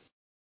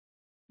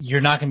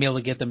 you're not going to be able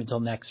to get them until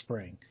next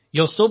spring.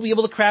 You'll still be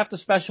able to craft the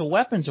special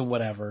weapons or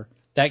whatever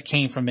that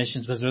came from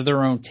missions, because they're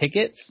their own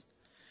tickets,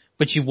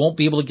 but you won't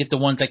be able to get the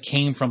ones that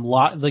came from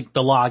the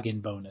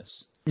login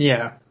bonus.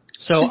 Yeah.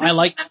 So I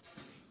like.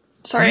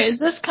 Sorry, is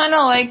this kind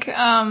of like,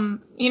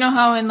 you know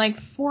how in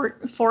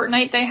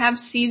Fortnite they have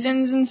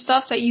seasons and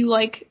stuff that you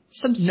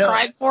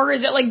subscribe for?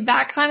 Is it like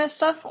that kind of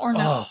stuff or no?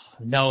 Oh,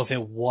 no, if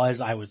it was,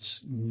 I would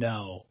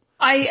no.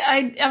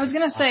 I was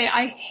gonna say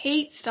I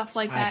hate stuff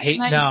like that.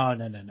 No.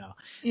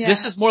 Yeah.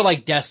 This is more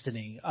like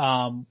Destiny.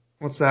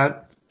 What's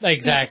that?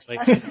 Exactly.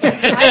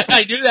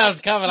 I knew that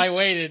was coming. I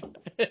waited.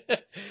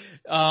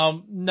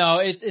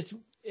 No,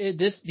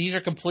 these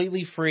are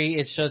completely free.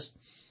 It's just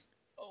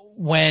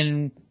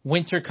when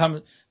winter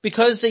comes,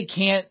 because they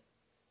can't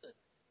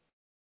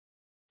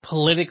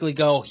politically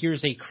go,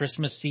 here's a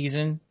Christmas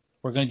season,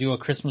 we're going to do a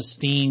Christmas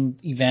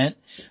themed event.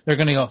 They're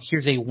going to go,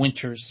 here's a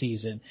winter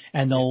season,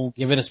 and they'll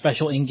give it a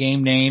special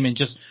in-game name, and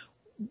just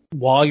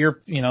while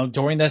you're,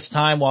 during this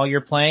time while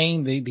you're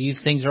playing,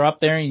 these things are up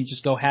there, and you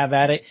just go have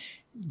at it.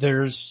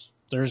 There's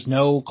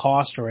no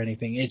cost or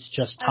anything. It's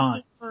just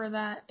time. I prefer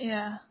that,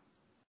 yeah.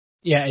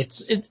 Yeah,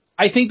 it's.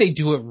 I think they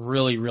do it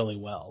really, really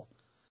well.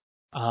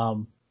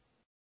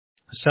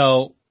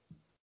 So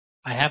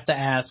I have to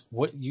ask,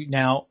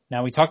 now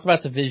we talked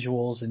about the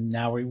visuals, and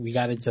now we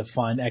got into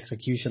fun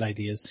execution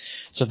ideas.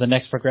 So the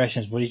next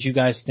progression is, what did you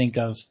guys think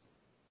of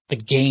the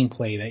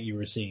gameplay that you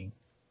were seeing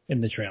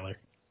in the trailer?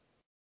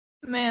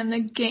 Man,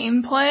 the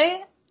gameplay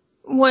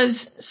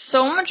was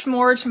so much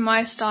more to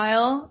my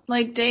style.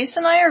 Like, Dace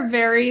and I are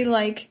very,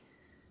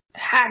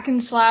 hack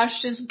and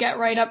slash, just get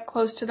right up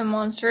close to the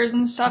monsters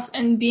and stuff,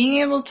 and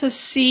being able to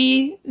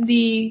see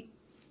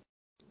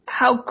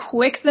how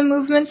quick the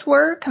movements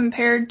were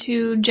compared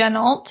to Gen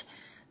Alt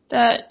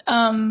that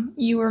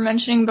you were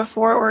mentioning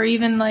before, or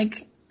even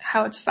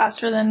how it's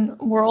faster than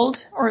World,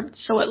 or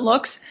so it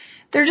looks.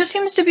 There just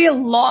seems to be a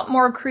lot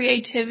more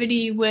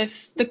creativity with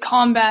the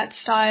combat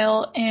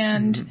style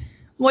and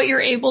what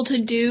you're able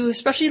to do,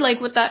 especially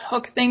with that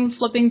hook thing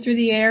flipping through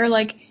the air.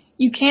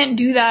 You can't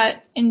do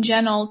that in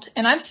Gen Alt,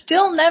 and I've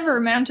still never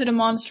mounted a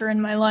monster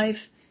in my life,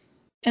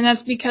 and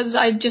that's because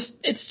it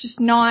just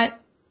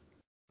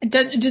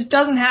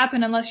doesn't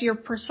happen unless you're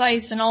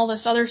precise and all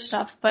this other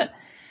stuff. But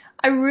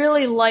I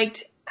really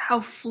liked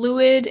how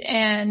fluid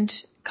and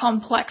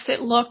complex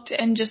it looked,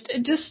 and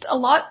just a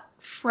lot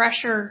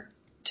fresher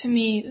to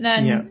me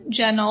than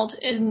Gen Alt.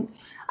 And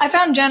I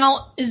found Gen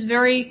Alt is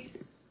very,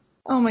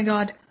 oh my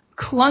god,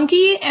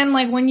 clunky, and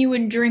when you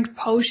would drink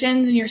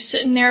potions and you're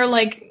sitting there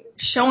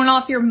showing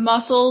off your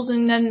muscles,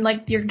 and then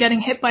you're getting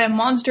hit by a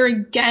monster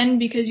again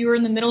because you were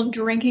in the middle of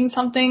drinking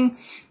something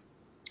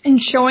and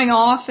showing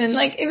off, and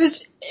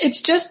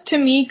it's just, to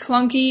me,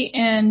 clunky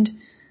and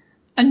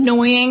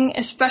annoying,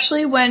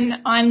 especially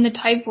when I'm the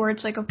type where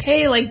it's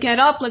okay, get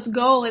up, let's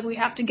go, we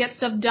have to get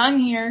stuff done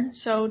here.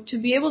 So to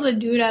be able to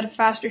do it at a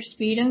faster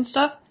speed and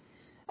stuff,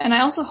 and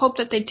I also hope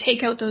that they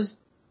take out those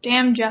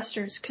damn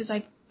jesters, because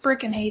I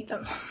freaking hate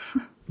them.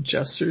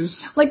 Jesters?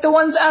 The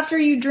ones after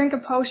you drink a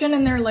potion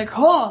and they're yeah.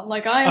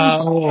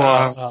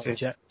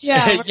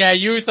 Yeah,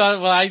 you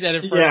thought, well, I did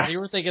it first. Yeah. You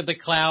were thinking the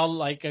clown,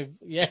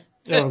 yeah.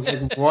 I was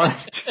like, what?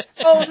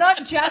 Oh,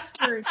 not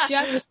jester.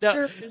 Jester.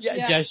 No,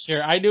 yeah,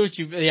 gesture. I knew what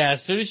you,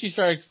 as soon as you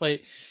started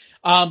explaining,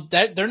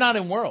 they're not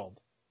in World,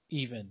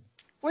 even.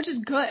 Which is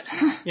good.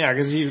 Yeah,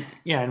 because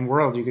in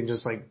World you can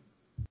just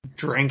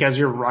drink as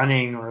you're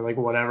running or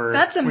whatever.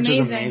 That's amazing. Which is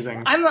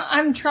amazing.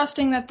 I'm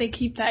trusting that they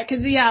keep that,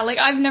 because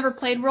I've never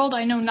played World.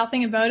 I know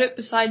nothing about it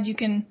besides you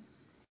can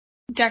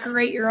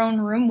decorate your own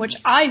room, which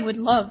I would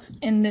love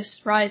in this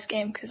Rise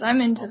game, because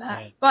I'm into that.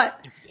 Man. But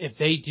if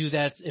they do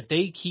that, if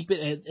they keep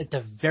it at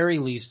the very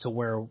least to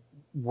where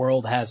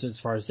World has it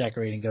as far as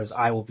decorating goes,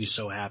 I will be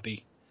so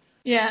happy.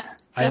 Yeah,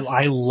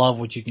 I love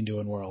what you can do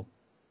in World.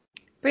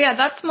 But yeah,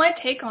 that's my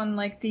take on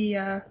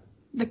the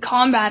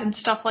combat and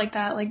stuff like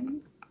that.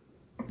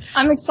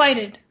 I'm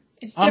excited.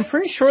 I'm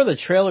pretty sure the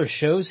trailer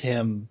shows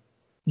him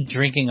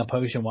drinking a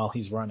potion while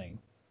he's running.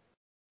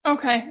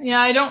 Okay, yeah,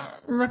 I don't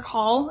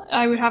recall.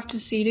 I would have to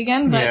see it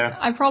again, but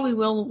I probably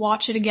will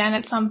watch it again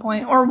at some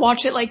point, or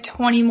watch it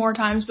 20 more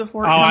times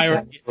before it comes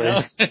out.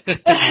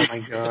 Oh my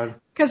god.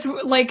 Because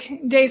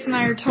Dace and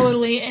I are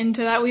totally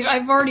into that.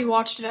 I've already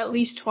watched it at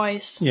least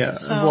twice. Yeah,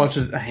 so. I've watched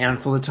it a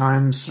handful of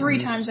times.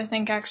 3 times, I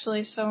think,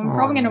 actually, so I'm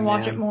probably going to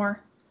watch it more.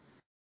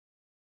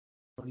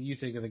 What do you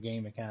think of the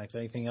game mechanics?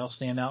 Anything else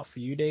stand out for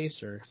you,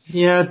 Dace? Or?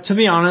 Yeah, to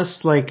be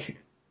honest,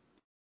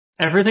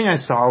 everything I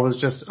saw was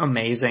just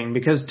amazing,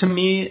 because to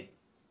me,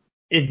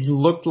 it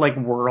looked like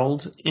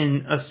World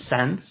in a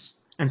sense.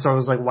 And so I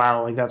was like,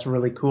 wow, that's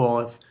really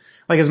cool. If,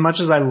 as much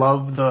as I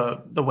love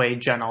the way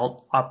Gen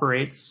Alt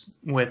operates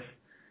with,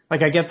 I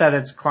get that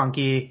it's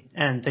clunky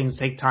and things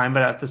take time,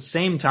 but at the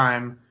same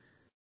time,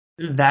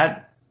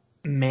 that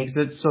makes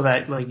it so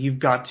that you've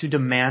got to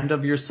demand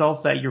of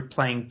yourself that you're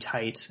playing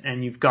tight,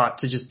 and you've got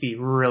to just be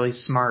really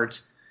smart.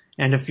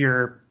 And if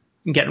you're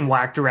getting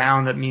whacked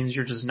around, that means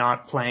you're just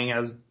not playing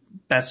as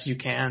best you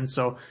can.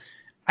 So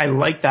I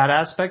like that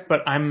aspect, but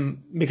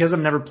because I've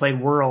never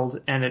played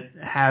World and it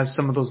has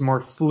some of those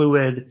more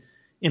fluid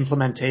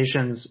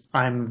implementations,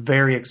 I'm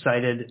very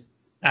excited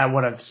at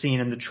what I've seen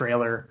in the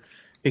trailer,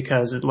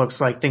 because it looks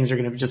like things are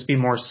going to just be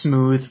more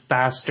smooth,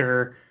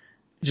 faster,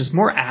 just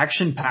more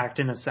action-packed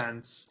in a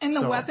sense. And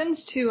the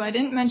weapons, too. I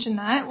didn't mention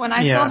that. When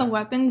I saw the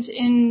weapons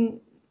in,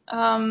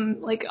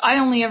 I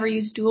only ever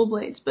use dual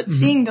blades, but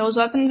seeing those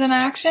weapons in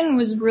action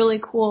was really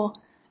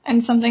cool,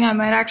 and something I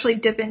might actually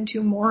dip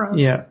into more of.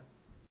 Yeah.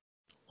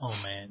 Oh,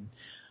 man.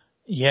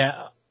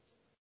 Yeah.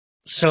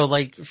 So,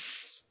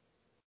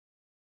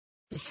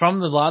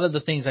 from a lot of the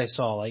things I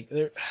saw,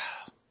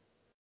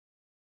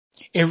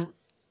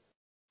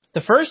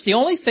 The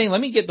only thing,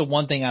 let me get the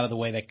one thing out of the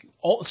way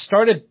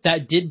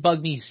that did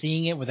bug me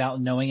seeing it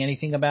without knowing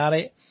anything about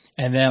it.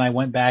 And then I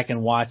went back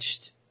and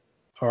watched,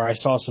 or I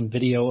saw some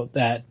video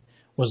that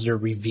was their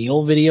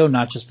reveal video,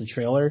 not just the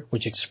trailer,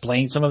 which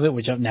explained some of it,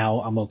 which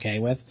now I'm okay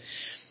with.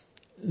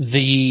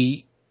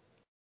 The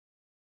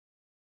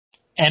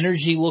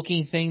energy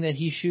looking thing that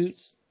he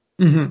shoots.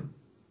 Mm-hmm.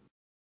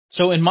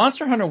 So in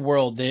Monster Hunter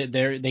World,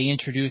 they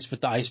introduced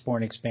with the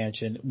Iceborne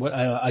expansion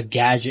a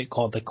gadget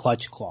called the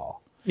Clutch Claw.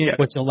 Yeah.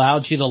 Which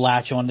allowed you to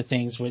latch onto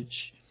things,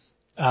 which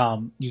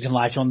you can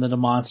latch onto the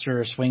monster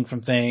or swing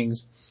from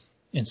things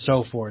and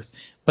so forth.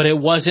 But it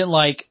wasn't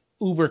like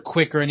uber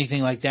quick or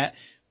anything like that,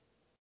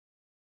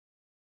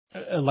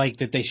 like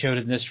that they showed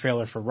in this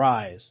trailer for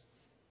Rise.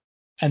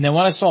 And then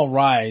when I saw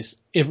Rise,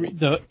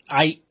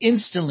 I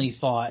instantly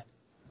thought,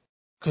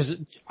 because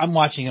I'm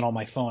watching it on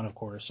my phone, of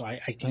course, so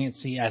I can't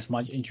see as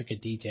much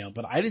intricate detail,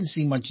 but I didn't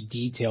see much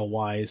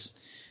detail-wise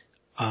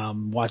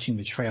watching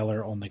the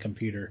trailer on the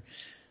computer.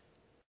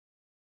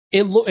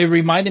 It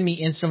reminded me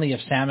instantly of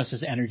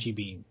Samus's energy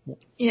beam.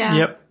 Yeah.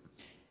 Yep.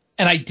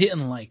 And I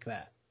didn't like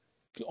that.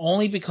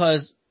 Only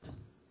because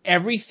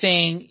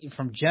everything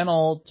from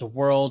Gen-Ult to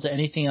World to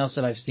anything else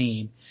that I've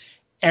seen,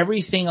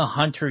 everything a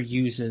hunter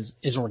uses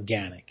is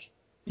organic.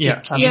 Yeah,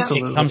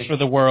 absolutely. It comes from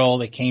the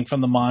world, it came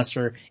from the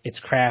monster, it's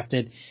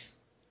crafted.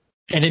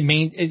 And it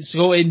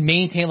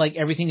maintained like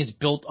everything is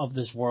built of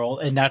this world,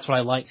 and that's what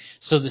I like.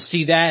 So to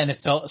see that, and it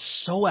felt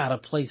so out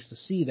of place to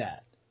see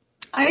that.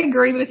 I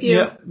agree with you.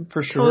 Yeah,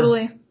 for sure.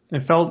 Totally.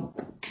 It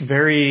felt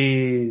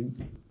very,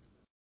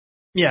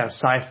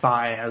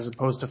 sci-fi as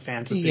opposed to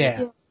fantasy.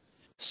 Yeah.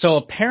 So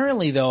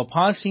apparently, though,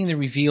 upon seeing the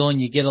reveal and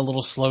you get a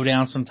little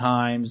slowdown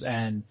sometimes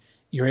and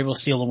you're able to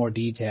see a little more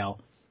detail,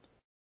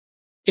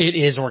 it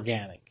is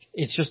organic.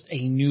 It's just a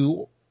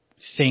new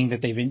thing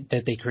that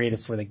they created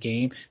for the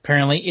game.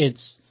 Apparently,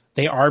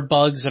 they are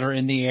bugs that are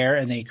in the air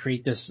and they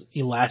create this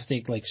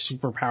elastic, like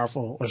super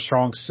powerful or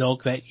strong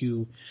silk that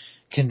you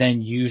can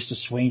then use to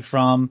swing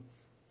from.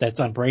 That's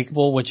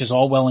unbreakable, which is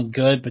all well and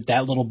good, but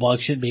that little bug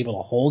should be able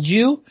to hold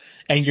you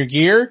and your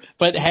gear.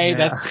 But hey,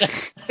 that's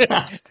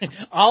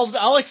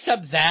I'll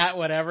accept that,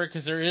 whatever,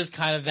 because there is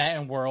kind of that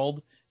in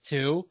World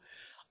too.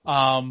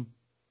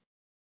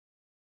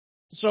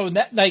 So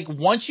that, like,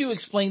 once you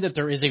explain that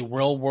there is a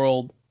real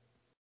world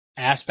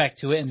aspect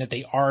to it and that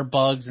they are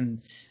bugs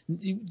and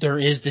there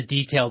is the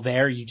detail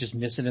there, you just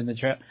miss it in the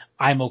trailer.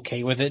 I'm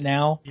okay with it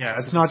now. Yeah,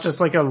 it's not just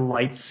like a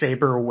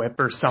lightsaber whip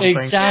or something.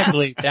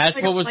 Exactly. That's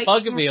Like what was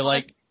bugging me.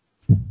 Like,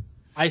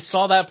 I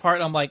saw that part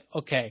and I'm like,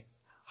 okay,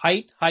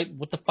 height,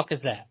 what the fuck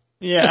is that?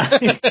 Yeah,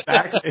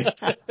 exactly.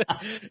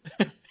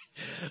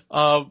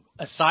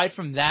 Aside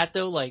from that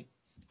though, like,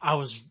 I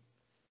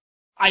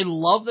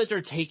love that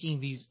they're taking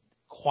these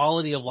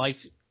quality of life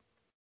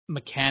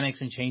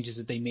mechanics and changes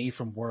that they made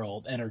from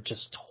World and are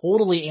just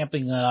totally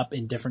amping it up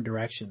in different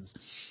directions.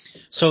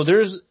 So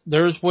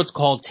there's what's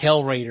called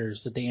tail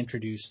raiders that they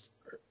introduced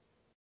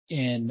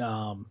in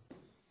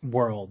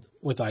World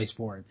with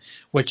Iceborne,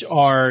 which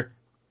are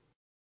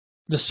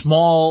the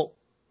small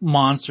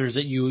monsters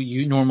that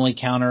you normally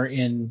counter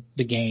in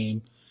the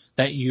game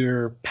that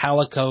your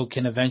Palico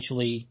can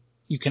eventually,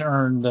 you can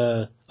earn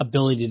the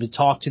ability to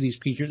talk to these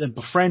creatures and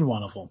befriend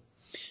one of them.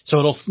 So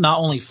it'll not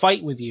only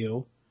fight with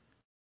you,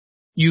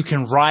 you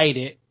can ride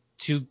it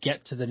to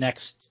get to the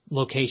next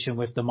location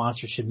if the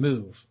monster should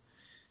move.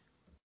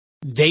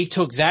 They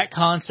took that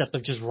concept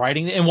of just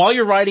riding it, and while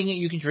you're riding it,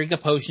 you can drink a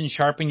potion,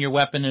 sharpen your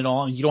weapon and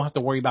all, and you don't have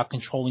to worry about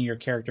controlling your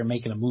character,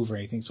 making a move or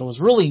anything. So it was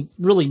really,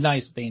 really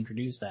nice that they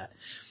introduced that.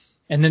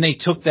 And then they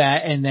took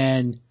that and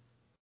then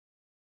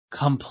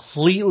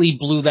completely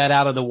blew that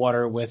out of the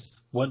water with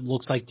what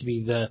looks like to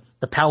be the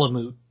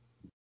Palamute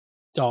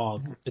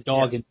dog, the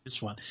dog in this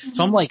one.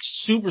 So I'm like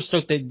super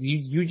stoked that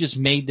you just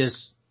made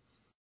this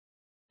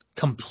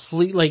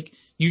complete, like,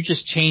 you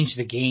just changed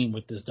the game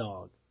with this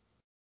dog.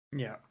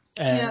 Yeah.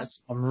 And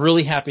I'm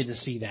really happy to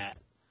see that.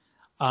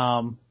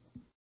 The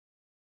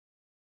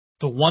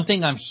one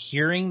thing I'm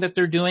hearing that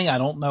they're doing, I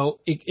don't know,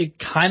 it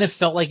kind of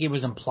felt like it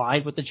was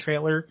implied with the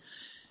trailer.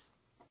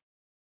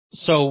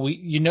 So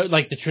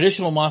like the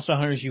traditional Monster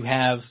Hunters, you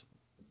have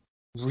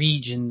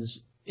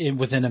regions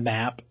within a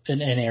map,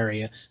 an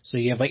area. So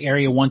you have like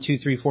area 1, 2,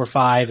 3, 4,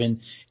 5,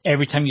 and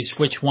every time you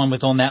switch one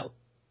within that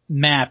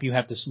map, you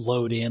have to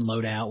load in,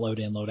 load out, load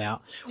in, load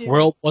out. Yeah.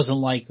 World wasn't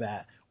like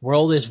that.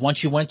 World is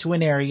once you went to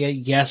an area,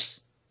 yes,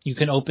 you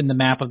can open the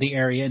map of the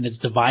area and it's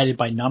divided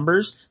by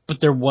numbers, but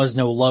there was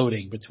no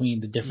loading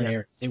between the different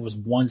areas. It was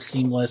one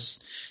seamless,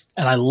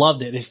 and I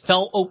loved it. It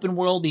felt open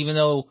world, even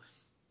though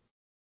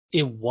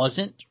it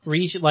wasn't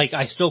Reach. Like,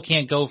 I still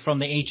can't go from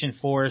the ancient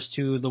forest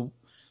to the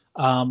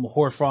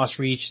Hoarfrost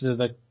Reach to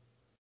the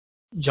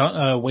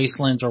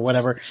wastelands or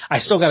whatever. I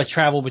still got to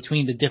travel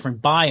between the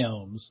different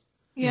biomes.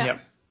 Yeah.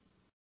 Yep.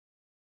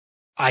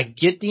 I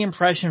get the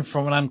impression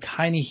from what I'm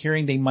kind of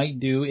hearing they might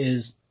do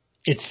is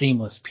it's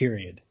seamless,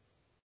 period.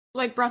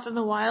 Like Breath of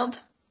the Wild?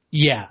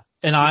 Yeah.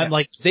 And I'm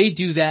like, if they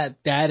do that,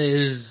 that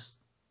is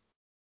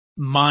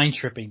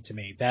mind-tripping to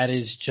me. That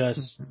is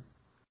just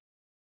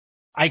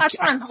That's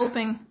what I'm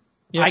hoping.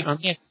 Yeah, I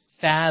can't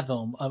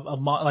fathom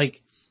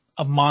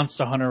a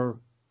Monster Hunter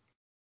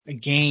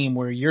game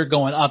where you're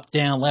going up,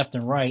 down, left,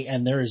 and right,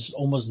 and there is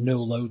almost no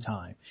load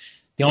time.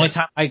 The only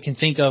time I can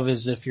think of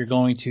is if you're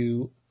going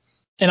to,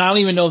 and I don't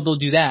even know if they'll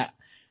do that,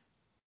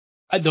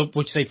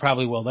 which they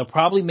probably will. They'll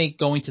probably make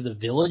going to the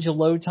village a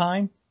load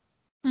time.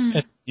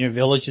 Your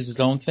village is its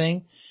own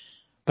thing.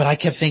 But I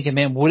kept thinking,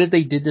 man, what if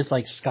they did this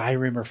like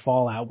Skyrim or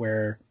Fallout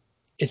where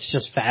it's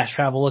just fast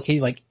travel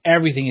location? Like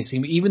everything is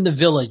seen. Even the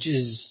village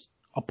is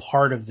a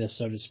part of this,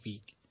 so to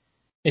speak.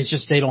 It's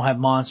just they don't have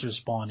monsters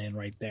spawn in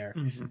right there.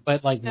 Mm-hmm.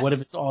 But like, what if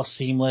it's all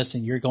seamless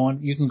and you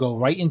can go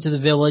right into the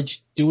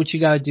village, do what you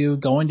gotta do,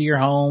 go into your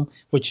home,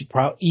 which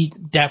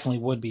definitely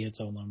would be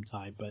its own load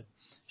time. But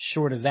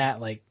short of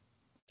that, like,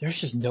 there's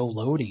just no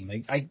loading.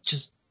 Like, I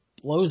just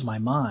blows my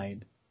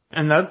mind.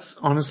 And that's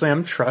honestly,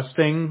 I'm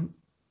trusting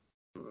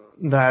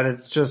that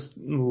it's just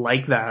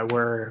like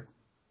that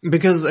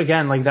because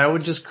again, like that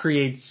would just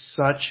create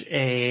such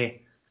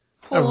a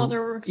whole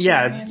other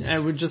experience. Yeah,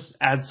 it would just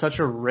add such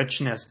a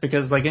richness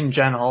because like in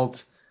Gen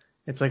Alt,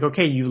 it's like,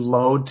 okay, you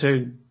load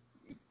to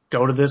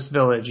go to this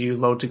village, you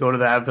load to go to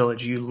that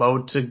village, you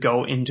load to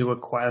go into a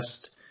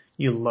quest,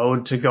 you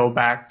load to go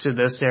back to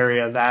this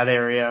area, that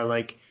area,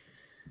 like,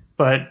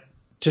 but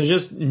to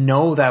just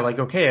know that like,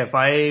 okay, if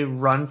I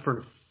run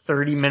for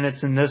 30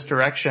 minutes in this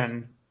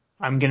direction,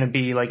 I'm going to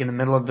be like in the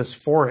middle of this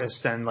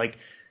forest and like,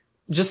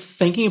 just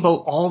thinking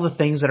about all the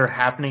things that are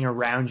happening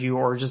around you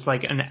or just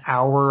like an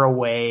hour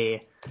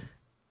away,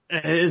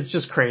 it's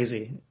just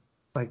crazy.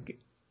 Like,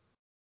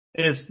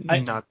 it's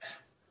nuts.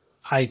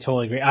 I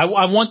totally agree. I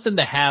want them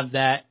to have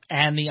that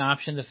and the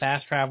option to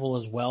fast travel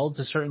as well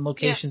to certain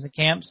locations and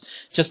camps,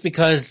 just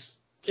because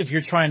if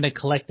you're trying to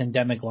collect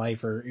endemic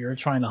life or you're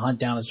trying to hunt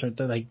down a certain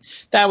thing, like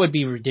that would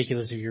be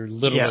ridiculous if you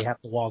literally have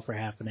to walk for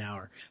half an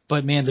hour.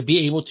 But man, to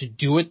be able to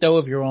do it though,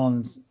 if you're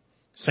on,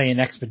 say, an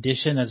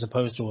expedition as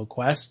opposed to a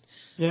quest,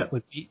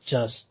 would be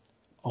just,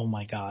 oh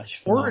my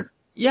gosh. Or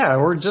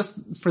just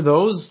for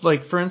those,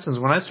 like, for instance,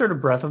 when I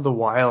started Breath of the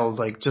Wild,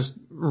 like, just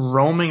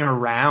roaming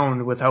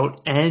around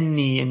without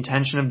any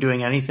intention of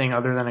doing anything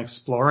other than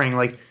exploring,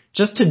 like,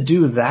 just to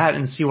do that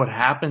and see what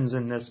happens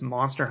in this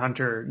Monster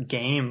Hunter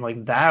game,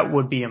 like, that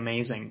would be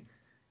amazing.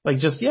 Like,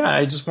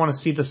 I just want to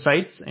see the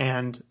sights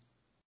and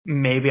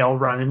maybe I'll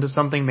run into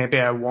something, maybe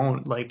I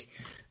won't. Like,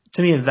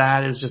 to me,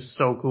 that is just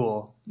so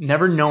cool.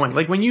 Never knowing.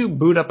 Like, when you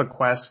boot up a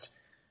quest,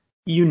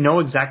 you know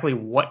exactly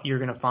what you're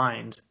going to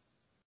find.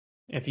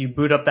 If you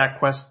boot up that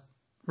quest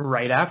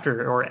right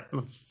after or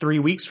 3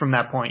 weeks from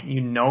that point, you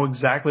know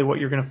exactly what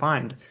you're going to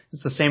find.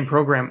 It's the same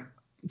program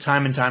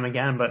time and time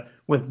again, but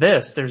with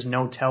this, there's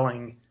no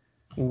telling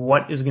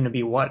what is going to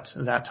be what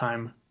that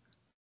time.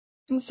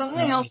 And something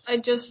else I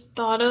just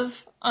thought of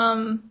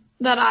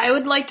that I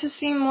would like to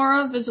see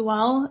more of as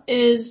well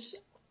is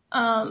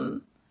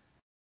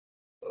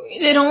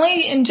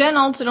in Gen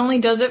Alt, it only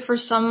does it for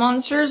some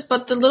monsters,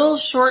 but the little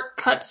short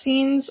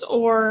cutscenes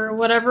or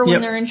whatever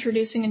when they're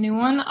introducing a new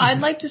one, I'd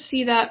like to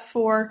see that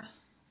for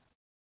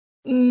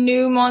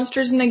new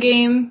monsters in the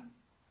game,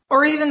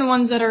 or even the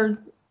ones that are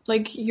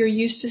like you're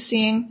used to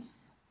seeing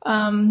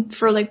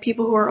for like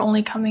people who are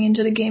only coming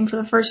into the game for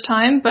the first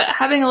time, but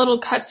having a little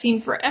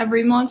cutscene for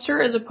every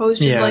monster as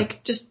opposed to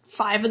like just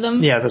 5 of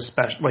them. Yeah, the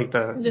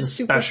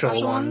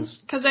special ones.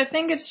 Because I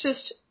think it's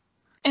just.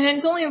 And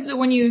it's only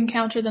when you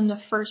encounter them the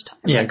first time.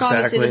 Yeah, like,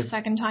 exactly. Obviously, the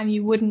second time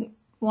you wouldn't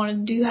want to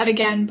do that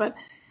again, but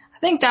I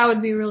think that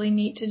would be really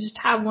neat to just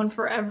have one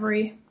for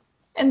every,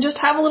 and just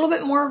have a little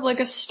bit more of like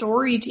a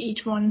story to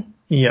each one.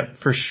 Yep,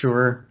 for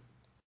sure.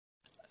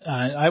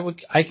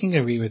 I can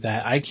agree with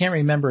that. I can't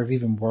remember if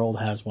even World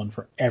has one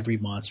for every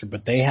monster,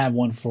 but they have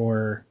one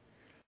for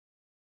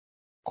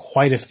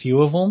quite a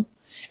few of them.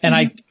 And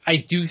I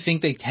do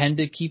think they tend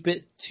to keep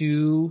it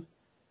to.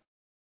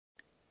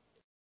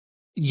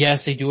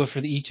 Yes, they do it for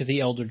each of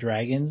the Elder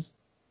Dragons,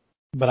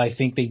 but I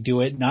think they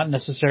do it not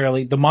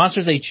necessarily. The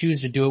monsters they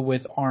choose to do it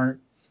with aren't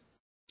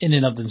in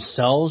and of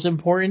themselves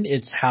important.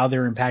 It's how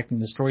they're impacting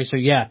the story. So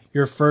yeah,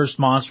 your first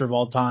monster of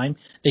all time,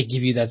 they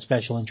give you that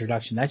special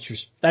introduction.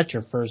 That's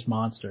your first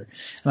monster.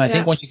 And I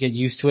think once you get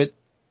used to it,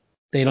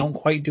 they don't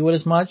quite do it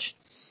as much.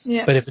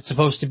 Yeah. But if it's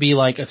supposed to be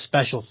like a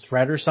special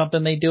threat or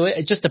something, they do it.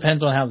 It just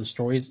depends on how the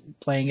story's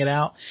playing it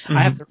out.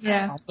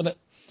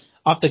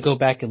 I'll have to go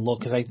back and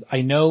look because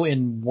I know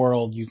in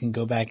World you can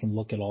go back and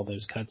look at all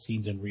those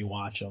cutscenes and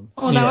rewatch them.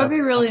 Oh, that would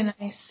be really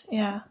nice.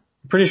 Yeah.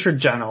 Pretty sure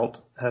Gen Alt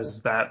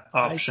has that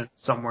option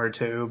somewhere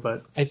too,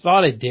 but I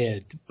thought it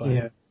did.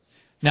 But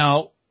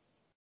now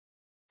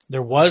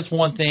there was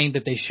one thing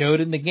that they showed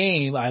in the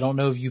game. I don't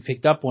know if you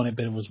picked up on it,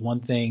 but it was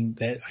one thing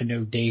that I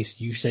know, Dace,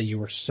 you said you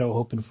were so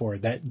hoping for.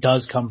 That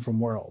does come from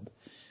World.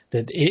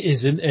 That it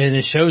is and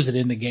it shows it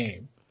in the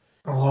game.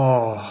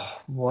 Oh,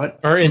 what?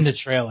 Or in the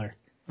trailer.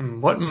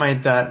 What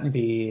might that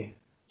be?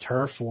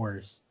 Turf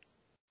Wars.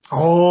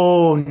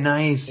 Oh,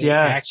 nice. They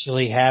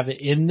actually have it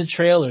in the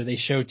trailer. They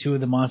show 2 of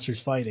the monsters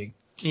fighting.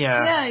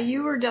 Yeah. Yeah,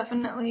 you were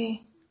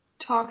definitely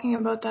talking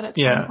about that at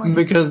some point.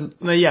 Because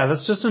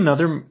that's just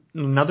another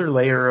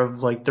layer of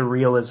like the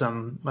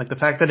realism, like the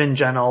fact that in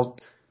Gen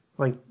Alt,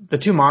 like the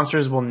two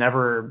monsters will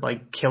never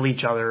like kill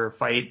each other or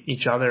fight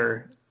each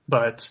other,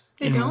 but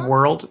in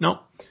World,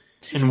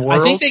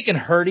 I think they can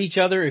hurt each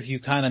other if you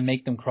kind of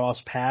make them cross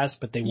paths,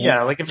 but they won't.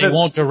 Yeah, like if they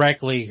won't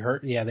directly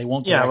hurt. Yeah, they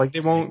won't. Yeah, like they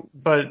won't.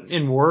 But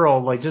in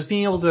World, like just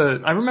being able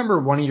to, I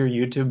remember one of your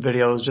YouTube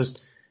videos, just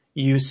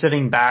you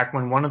sitting back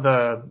when one of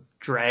the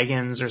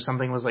dragons or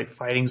something was like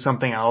fighting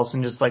something else,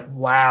 and just like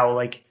wow,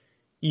 like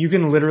you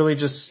can literally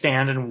just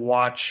stand and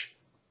watch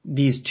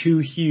these two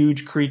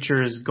huge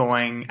creatures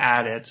going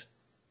at it,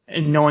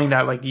 and knowing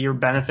that like you're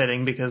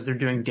benefiting because they're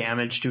doing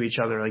damage to each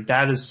other. Like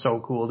that is so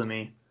cool to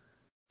me.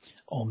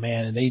 Oh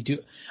man, and they do.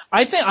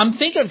 I'm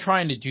thinking of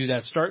trying to do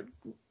that. Start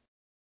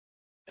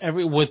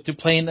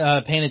paying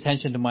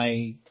attention to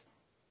my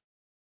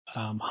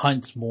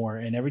hunts more,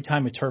 and every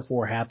time a turf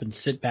war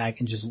happens, sit back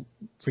and just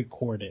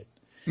record it.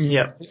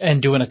 Yeah,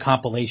 and doing a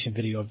compilation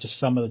video of just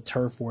some of the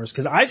turf wars,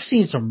 because I've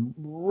seen some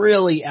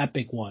really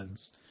epic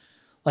ones,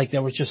 like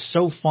that was just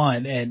so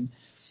fun. And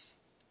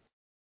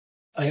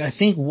I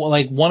think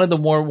like one of the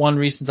one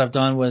recent I've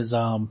done was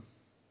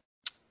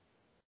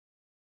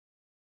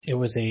it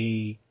was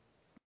a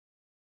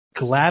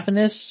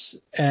Glavenus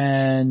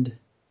and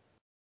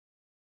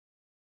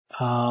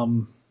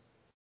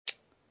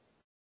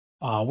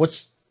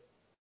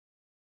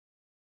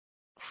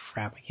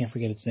crap, I can't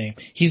forget its name.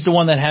 He's the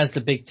one that has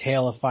the big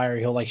tail of fire.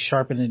 He'll like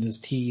sharpen it in his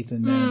teeth,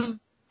 and then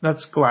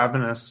that's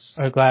Glavenus.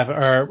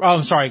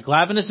 I'm sorry,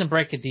 Glavenus and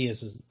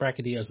Brachydios is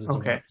the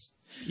okay.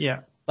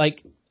 Yeah,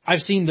 like I've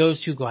seen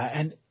those two go out,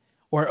 and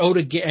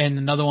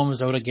another one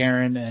was Oda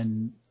Garen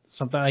and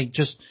something like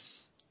just.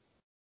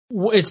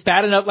 It's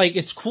bad enough, like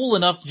it's cool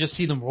enough to just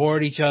see them roar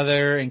at each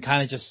other and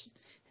kind of just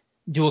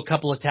do a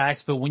couple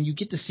attacks. But when you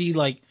get to see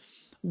like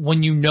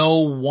when you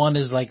know one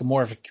is like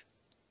more of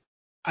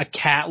a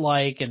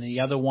cat-like and the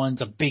other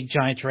one's a big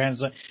giant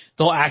tyrannosaurus,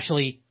 they'll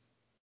actually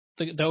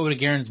the Oda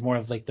Garen's more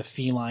of like the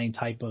feline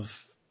type of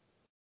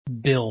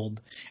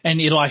build,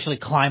 and it'll actually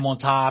climb on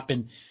top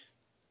and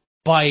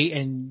bite,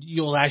 and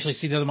you'll actually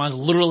see the other ones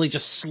literally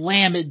just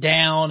slam it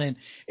down, and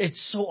it's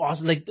so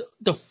awesome. Like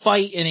the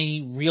fight in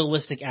a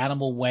realistic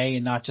animal way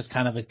and not just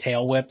kind of a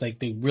tail whip. Like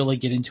they really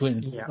get into it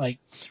and like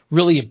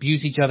really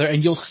abuse each other,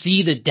 and you'll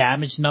see the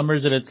damage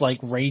numbers, and it's like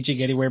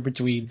ranging anywhere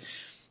between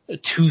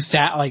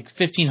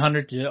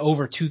 1,500 to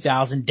over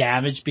 2,000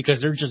 damage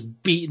because they're just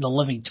beating the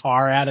living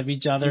tar out of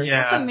each other.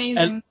 Yeah, that's amazing.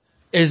 And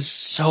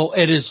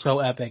it is so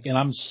epic, and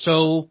I'm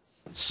so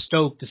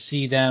stoked to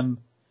see them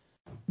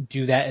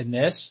do that in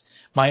this.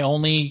 My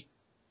only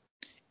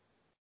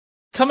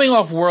coming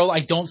off World,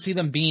 I don't see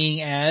them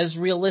being as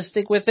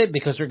realistic with it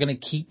because they're going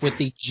to keep with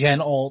the Gen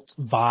Alt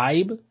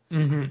vibe,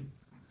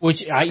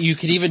 which you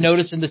could even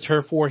notice in the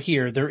turf war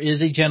here. There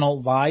is a Gen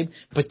Alt vibe,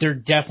 but they're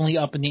definitely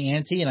up in the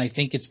ante, and I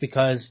think it's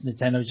because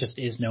Nintendo just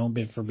is known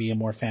for being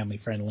more family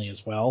friendly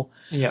as well.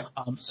 Yeah.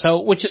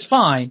 So which is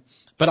fine.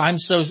 But I'm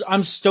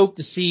stoked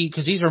to see,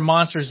 because these are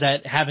monsters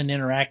that haven't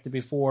interacted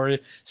before.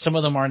 Some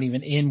of them aren't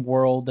even in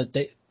World.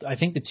 I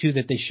think the two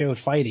that they showed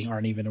fighting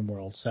aren't even in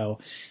World. So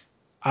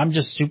I'm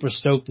just super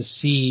stoked to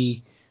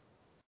see,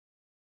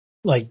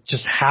 like,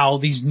 just how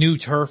these new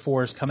turf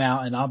wars come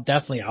out. And I'll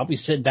be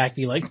sitting back and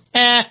be like,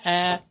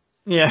 Yeah.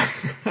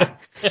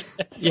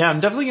 Yeah, I'm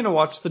definitely going to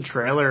watch the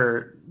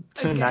trailer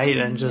tonight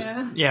and just,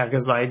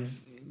 because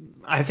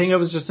I think I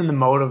was just in the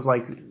mode of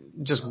like,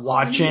 just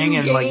watching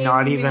and like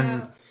not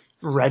even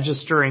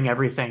registering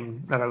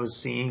everything that I was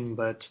seeing,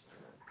 but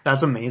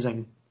that's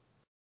amazing.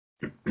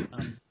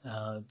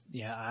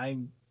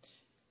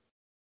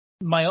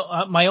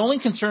 My only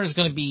concern is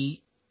going to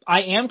be,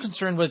 I am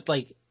concerned with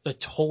like the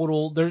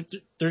total, the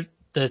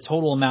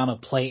total amount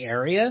of play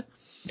area,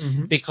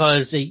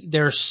 because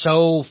they're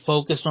so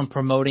focused on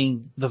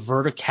promoting the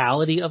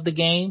verticality of the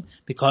game,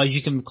 because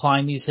you can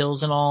climb these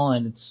hills and all,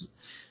 and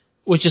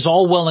which is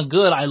all well and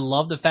good. I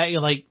love the fact you're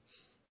like,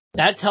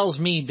 that tells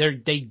me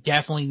they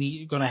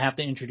definitely going to have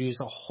to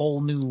introduce a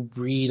whole new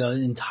breed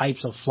and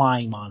types of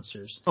flying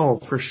monsters. Oh,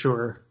 for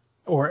sure.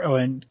 Or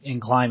in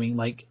climbing,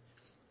 like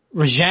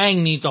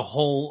Rajang needs a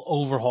whole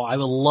overhaul. I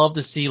would love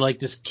to see like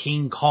this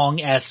King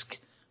Kong-esque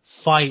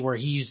fight where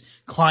he's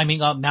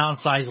climbing up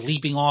mountainsides,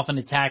 leaping off and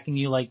attacking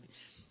you. Like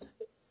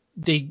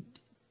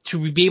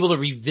to be able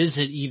to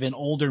revisit even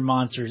older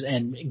monsters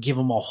and give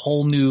them a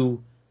whole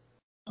new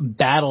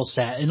battle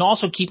set, and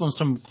also keep them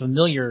some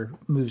familiar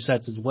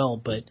movesets as well.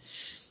 But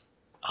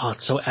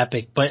it's so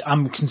epic. But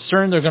I'm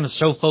concerned they're going to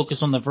so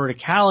focus on the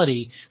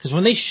verticality, because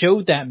when they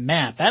showed that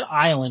map, that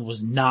island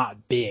was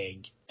not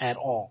big at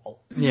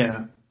all.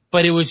 Yeah.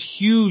 But it was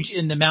huge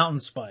in the mountain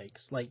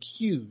spikes, like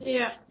huge.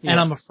 Yeah. And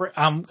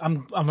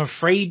I'm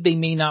afraid they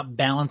may not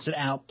balance it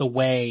out the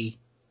way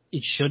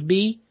it should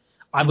be.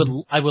 I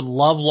would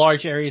love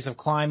large areas of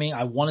climbing.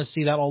 I want to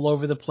see that all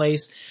over the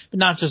place, but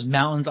not just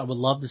mountains. I would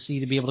love to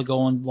be able to go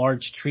on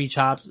large tree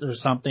tops or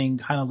something,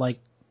 kind of like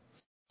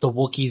the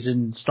Wookiees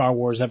in Star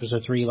Wars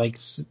Episode 3, like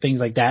things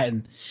like that.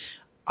 And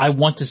I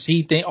want to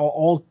see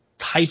all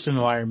types of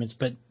environments,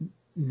 but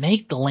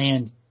make the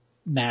land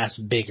mass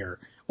bigger,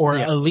 or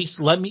Yeah. at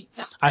least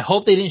I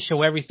hope they didn't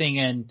show everything,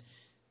 and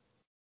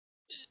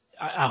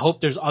I hope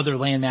there's other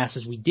land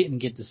masses we didn't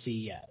get to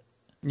see yet.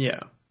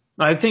 Yeah.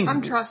 I think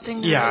I'm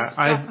trusting there is,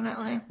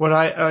 definitely.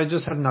 I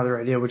just had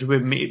another idea, which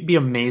would be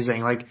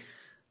amazing. Like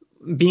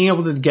being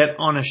able to get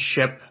on a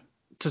ship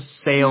to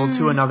sail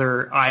to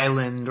another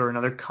island or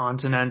another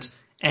continent,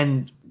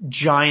 and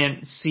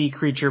giant sea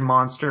creature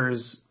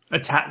monsters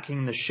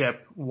attacking the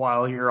ship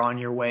while you're on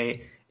your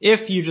way,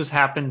 if you just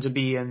happen to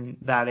be in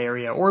that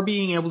area, or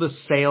being able to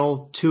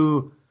sail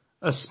to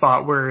a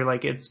spot where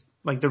like it's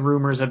like the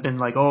rumors have been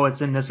like, oh,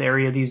 it's in this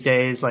area these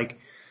days. Like,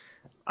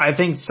 I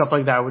think stuff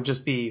like that would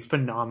just be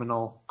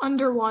phenomenal.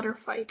 Underwater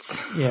fights.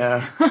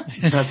 Yeah.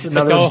 That's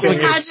another Don't thing.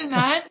 Imagine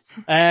that.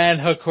 And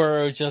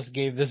Hakuro just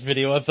gave this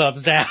video a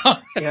thumbs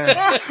down.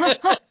 Yeah.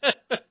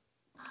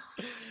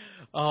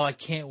 Oh, I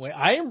can't wait.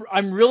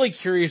 I'm really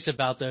curious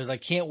about those. I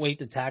can't wait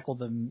to tackle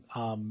them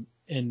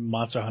in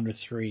Monster Hunter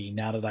 3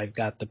 now that I've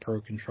got the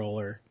Pro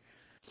Controller.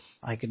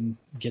 I can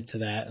get to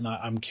that, and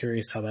I'm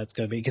curious how that's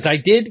going to be. Because I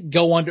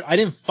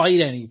didn't fight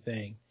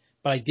anything,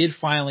 but I did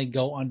finally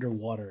go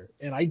underwater.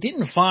 And I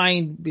didn't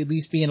find, at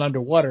least being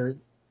underwater,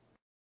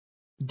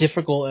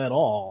 difficult at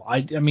all.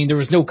 I mean, there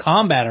was no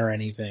combat or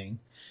anything.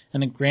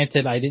 And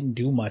granted, I didn't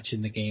do much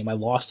in the game. I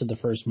lost to the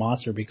first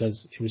monster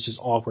because it was just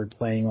awkward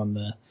playing on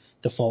the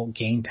default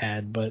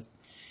gamepad. But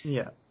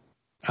Yeah.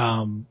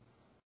 I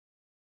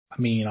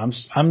mean,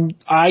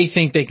 I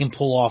think they can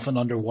pull off an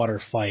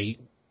underwater fight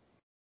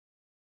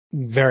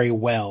very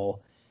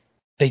well.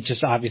 They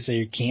just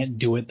obviously can't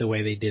do it the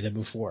way they did it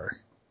before.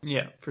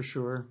 Yeah, for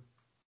sure.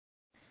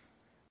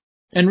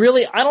 And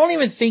really, I don't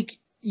even think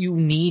you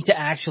need to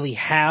actually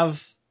have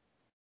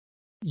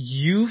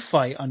you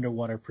fight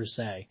underwater per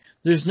se.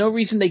 There's no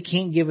reason they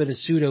can't give it a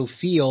pseudo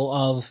feel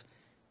of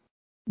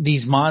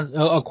these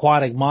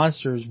aquatic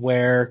monsters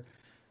where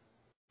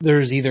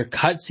there's either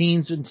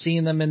cutscenes and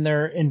seeing them in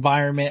their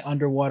environment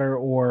underwater,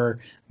 or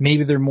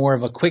maybe they're more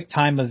of a quick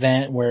time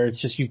event where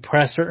it's just you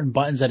press certain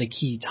buttons at a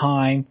key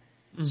time.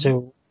 Mm-hmm.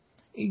 So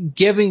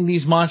giving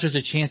these monsters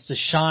a chance to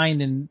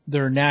shine in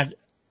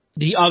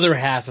the other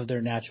half of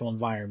their natural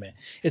environment.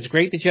 It's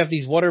great that you have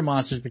these water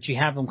monsters, but you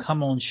have them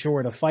come on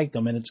shore to fight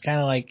them, and it's kind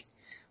of like,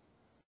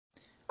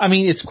 I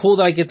mean, it's cool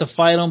that I get to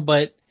fight them,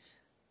 but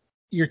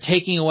you're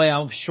taking away,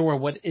 I'm sure,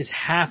 what is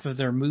half of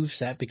their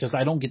moveset because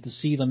I don't get to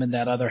see them in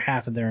that other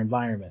half of their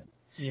environment.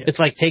 Yeah. It's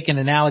like taking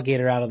an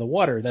alligator out of the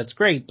water. That's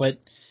great, but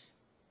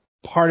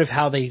part of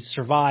how they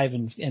survive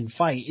and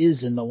fight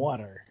is in the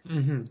water.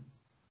 Mm-hmm.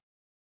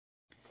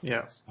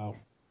 Yeah. So,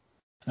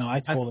 no, I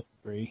totally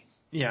agree.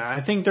 Yeah,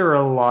 I think there are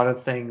a lot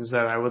of things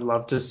that I would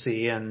love to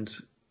see, and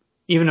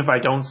even if I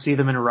don't see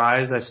them in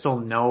Rise, I still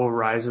know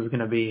Rise is going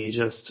to be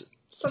just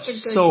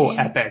so game.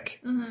 Epic.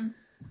 Mm-hmm.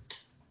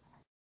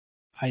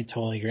 I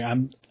totally agree.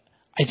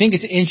 I think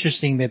it's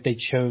interesting that they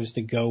chose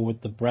to go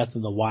with the Breath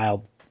of the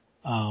Wild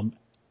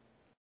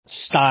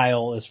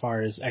style as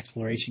far as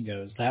exploration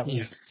goes. That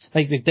was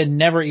that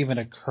never even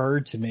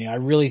occurred to me. I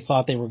really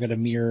thought they were going to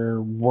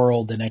mirror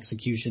World and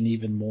Execution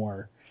even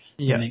more.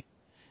 Yeah.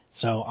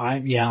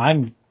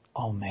 I'm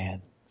oh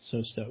man,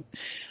 so stoked.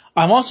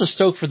 I'm also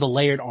stoked for the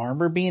layered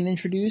armor being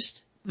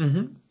introduced.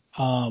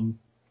 Mm-hmm.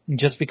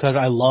 Just because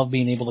I love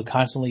being able to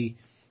constantly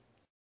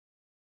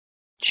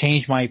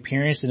change my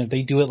appearance, and if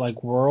they do it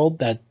like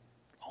World,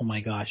 oh my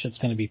gosh, that's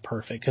going to be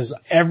perfect. Because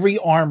every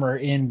armor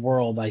in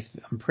World,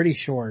 I'm pretty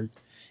sure,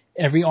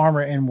 every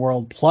armor in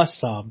World plus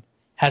some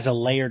has a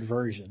layered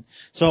version.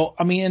 So,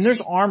 I mean, and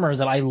there's armor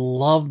that I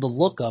love the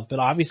look of, but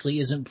obviously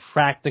isn't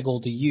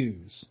practical to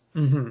use.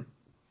 Mm-hmm.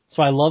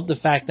 So I love the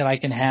fact that I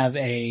can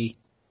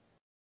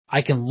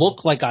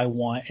look like I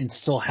want and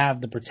still have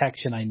the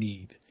protection I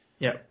need.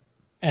 Yeah.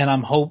 And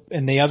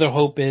and the other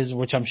hope is,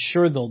 which I'm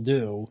sure they'll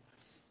do,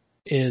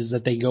 is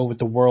that they go with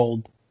the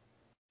World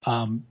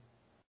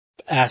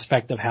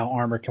aspect of how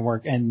armor can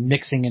work, and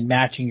mixing and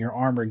matching your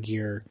armor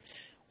gear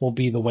will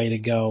be the way to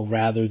go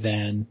rather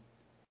than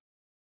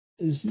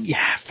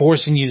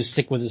forcing you to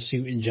stick with a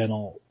suit in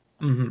general.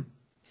 Mm-hmm.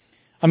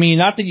 I mean,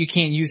 not that you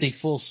can't use a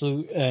full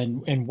suit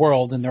in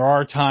World, and there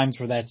are times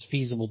where that's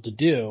feasible to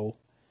do,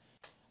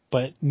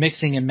 but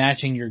mixing and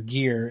matching your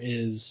gear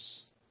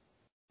is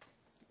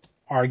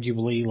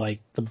arguably like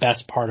the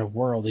best part of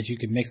World, is you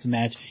can mix and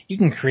match. You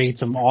can create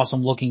some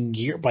awesome looking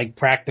gear, like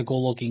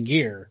practical looking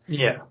gear.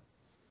 Yeah.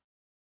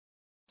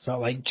 So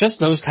like just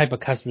those type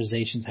of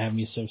customizations have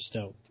me so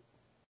stoked.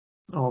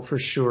 Oh, for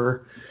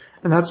sure.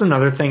 And that's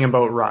another thing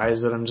about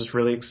Rise that I'm just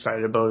really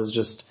excited about, is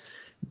just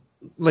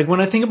like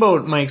when I think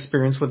about my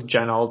experience with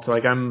Gen Alt,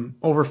 like I'm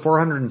over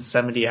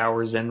 470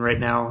 hours in right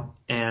now.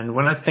 And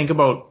when I think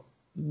about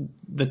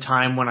the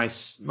time when I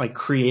like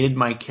created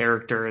my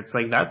character, it's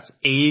like that's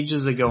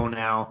ages ago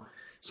now.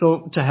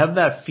 So to have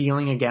that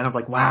feeling again of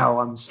like, wow,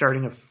 I'm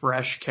starting a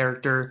fresh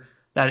character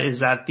that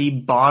is at the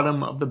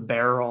bottom of the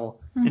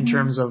barrel in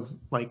terms of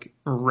like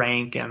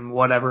rank and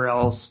whatever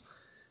else,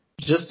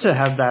 just to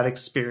have that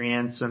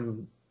experience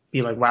and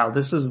be like, wow,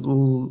 this is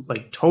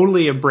like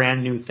totally a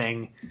brand new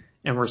thing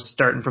and we're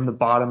starting from the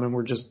bottom and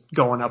we're just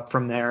going up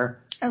from there.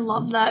 I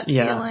love that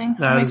Yeah, feeling.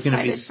 that I'm is going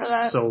to be excited for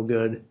that. so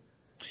good.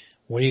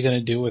 What are you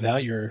going to do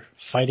without your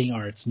fighting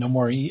arts? No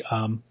more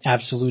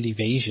absolute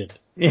evasion.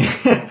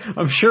 Yeah,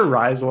 I'm sure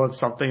Rise will have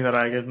something that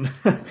I can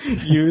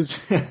use.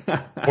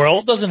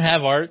 World doesn't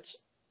have arts.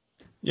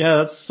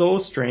 Yeah, that's so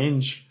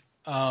strange.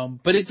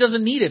 But it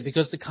doesn't need it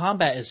because the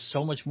combat is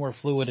so much more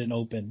fluid and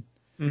open.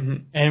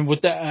 Mm-hmm. And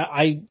with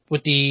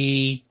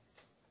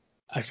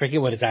I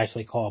forget what it's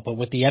actually called, but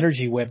with the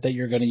energy whip that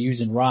you're going to use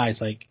in Rise,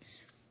 like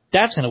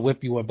that's going to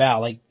whip you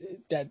about. Like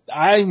that,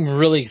 I'm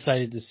really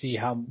excited to see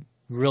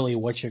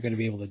what you're going to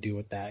be able to do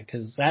with that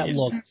because that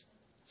looked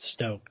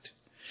stoked.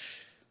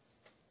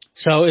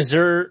 So, is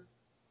there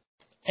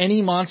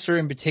any monster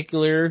in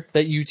particular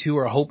that you two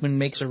are hoping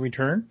makes a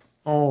return?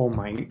 Oh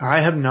my,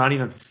 I have not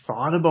even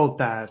thought about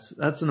that.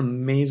 That's an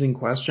amazing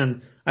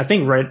question. I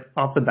think right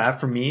off the bat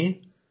for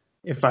me,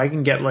 if I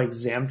can get like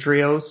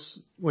Zamtrios,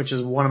 which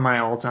is one of my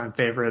all-time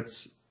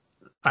favorites,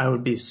 I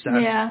would be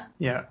set.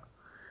 Yeah.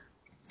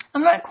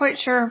 I'm not quite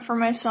sure for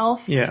myself.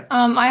 Yeah.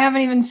 I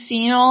haven't even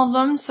seen all of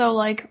them, so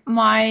like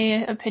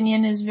my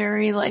opinion is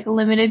very like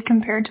limited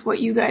compared to what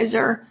you guys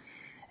are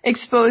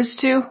exposed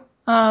to.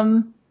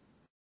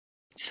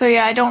 So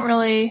yeah, I don't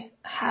really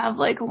have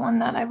like one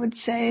that I would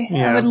say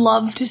I would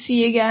love to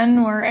see again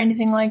or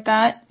anything like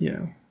that.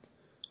 Yeah.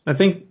 I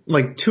think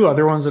like two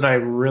other ones that I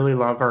really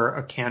love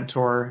are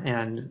Acantor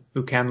and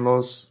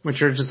Ucanlos,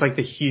 which are just like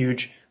the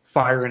huge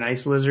fire and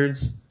ice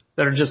lizards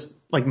that are just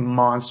like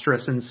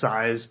monstrous in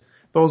size.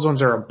 Those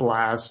ones are a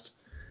blast.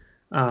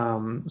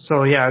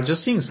 So yeah,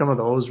 just seeing some of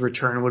those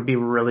return would be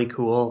really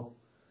cool.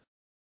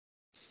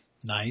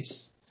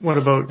 Nice. What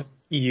about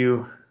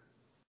you?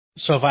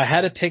 So if I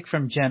had to pick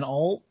from Gen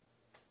Alt,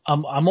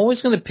 I'm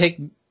always going to pick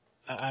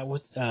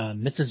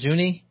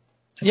Mitsuzune,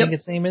 I think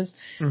its name is,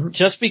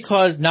 just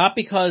because, not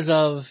because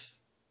of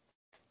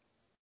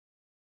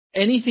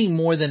anything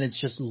more than it's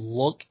just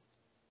look,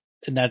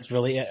 and that's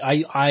really it.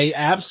 I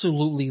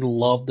absolutely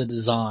love the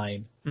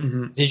design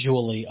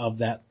visually of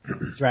that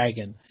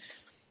dragon.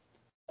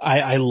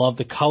 I love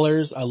the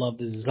colors, I love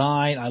the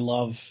design, I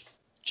love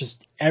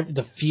just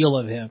the feel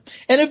of him.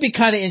 And it'd be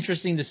kind of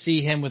interesting to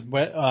see him with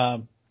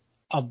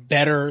a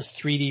better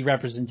 3D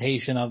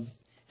representation of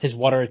his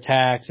water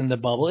attacks and the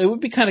bubble. It would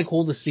be kind of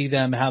cool to see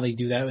them, how they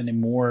do that in a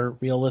more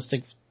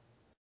realistic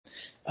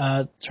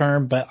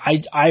term, but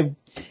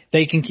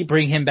they can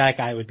bring him back.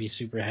 I would be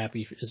super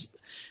happy. As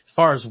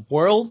far as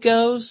world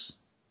goes,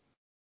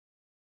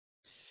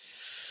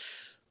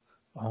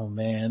 oh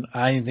man,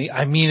 I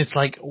mean, it's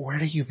like, where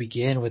do you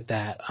begin with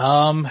that?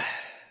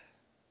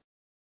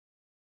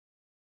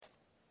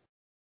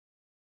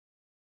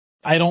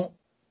 I don't,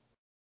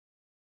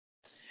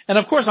 and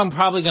of course I'm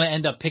probably going to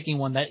end up picking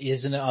one that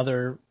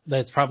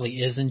probably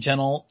is in Gen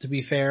Alt, to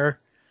be fair.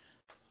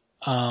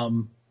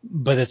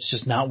 But it's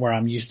just not where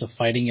I'm used to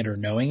fighting it or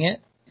knowing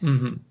it.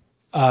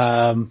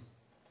 I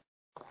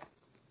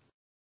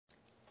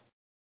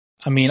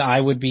mean,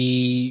 I would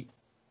be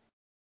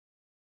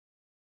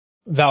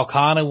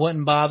Valkana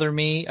wouldn't bother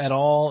me at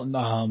all.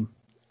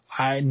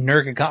 I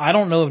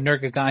don't know if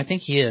Nergigante, I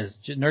think he is.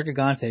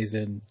 Nergigante's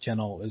in Gen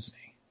Alt, isn't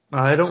he?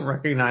 I don't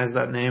recognize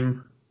that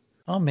name.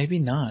 Oh, maybe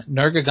not.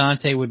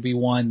 Nergigante would be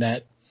one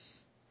that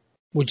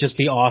would just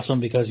be awesome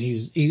because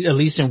he's at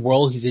least in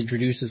World, he's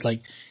introduced as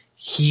like,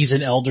 he's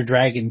an Elder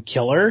Dragon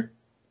killer.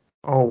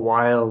 Oh,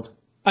 wild.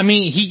 I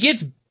mean,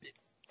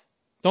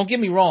 don't get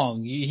me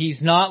wrong,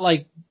 he's not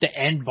like the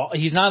end ball,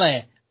 he's not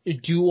a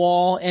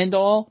do-all,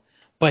 end-all,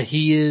 but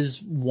he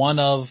is one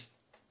of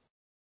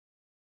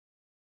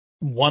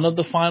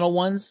the final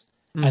ones,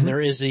 and there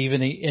is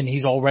and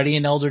he's already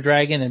an Elder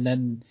Dragon, and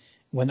then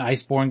when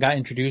Iceborne got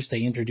introduced,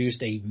 they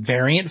introduced a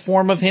variant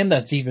form of him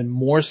that's even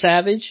more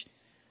savage.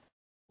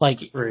 Like,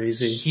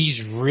 crazy.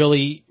 He's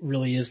really,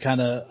 really is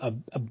kind of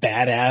a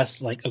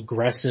badass, like,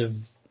 aggressive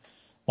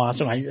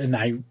monster. And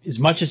as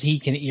much as he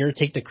can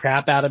irritate the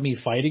crap out of me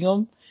fighting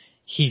him,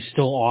 he's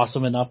still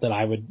awesome enough that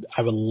I would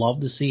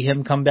love to see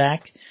him come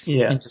back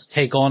and just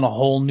take on a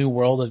whole new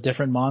world of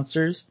different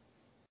monsters.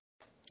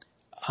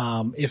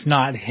 If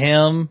not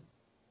him,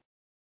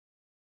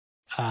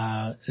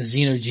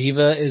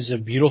 Xeno'jiiva is a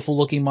beautiful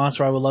looking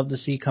monster I would love to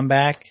see come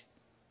back.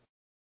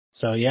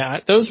 So yeah,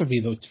 those would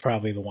be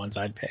probably the ones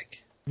I'd pick.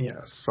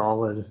 Yeah,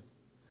 solid.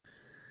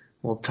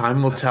 Well,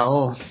 time will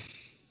tell.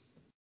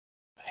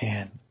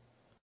 Man.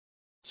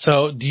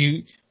 So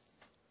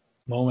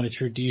moment of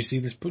truth, do you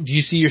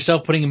see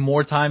yourself putting in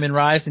more time in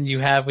Rise than you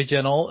have with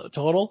Gen Alt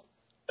total?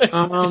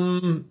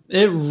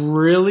 It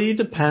really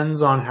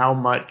depends on how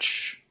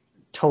much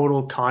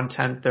total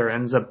content there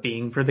ends up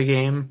being for the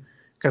game.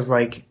 Cause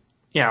I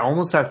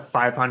almost have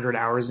 500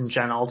 hours in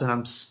Gen Alt and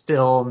I'm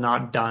still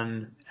not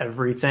done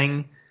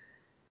everything.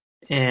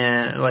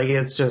 And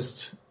it's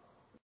just,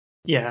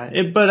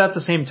 but at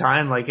the same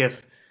time, if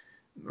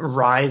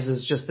Rise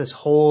is just this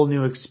whole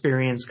new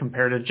experience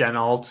compared to Gen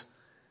Alt,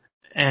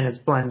 and it's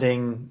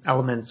blending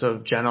elements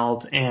of Gen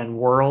Alt and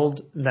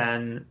World,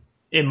 then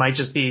it might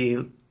just be,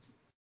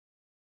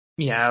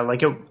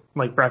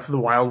 like Breath of the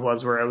Wild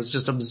was, where I was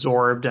just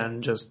absorbed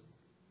and just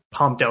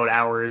pumped out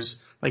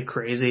hours like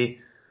crazy.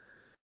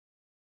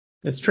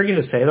 It's tricky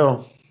to say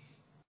though.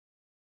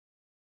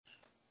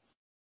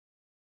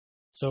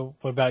 So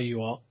what about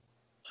you all?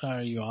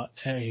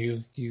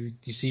 You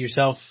see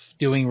yourself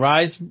doing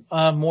Rise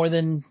more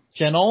than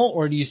Gen Ult,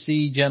 or do you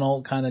see Gen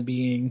Ult kind of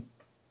being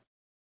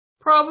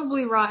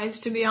Probably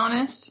Rise, to be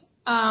honest.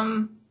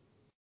 One,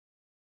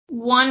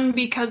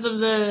 because of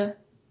the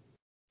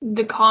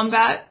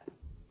combat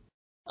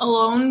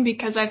alone,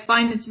 because I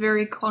find it's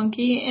very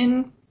clunky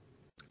in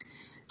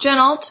Gen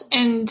Ult,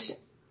 and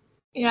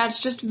yeah,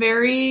 it's just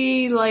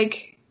very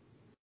like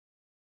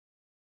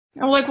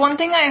one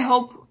thing I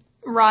hope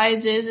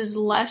Rise is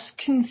less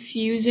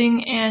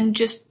confusing and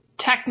just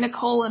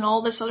technical and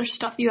all this other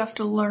stuff you have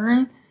to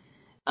learn.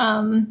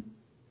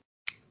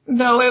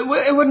 Though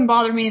it wouldn't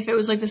bother me if it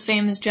was like the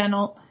same as Gen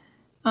Ult.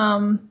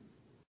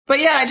 But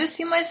yeah, I just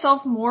see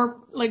myself more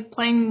like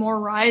playing more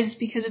Rise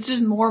because it's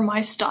just more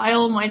my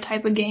style, my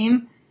type of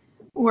game,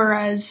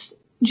 whereas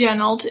Gen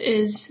Ult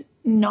is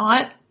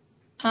not.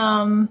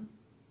 I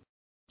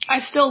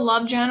still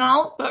love Gen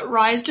Ult, but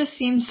Rise just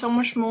seems so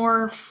much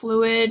more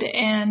fluid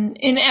and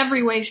in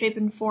every way, shape,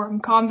 and form.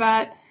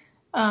 Combat,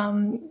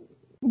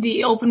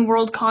 the open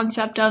world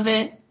concept of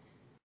it,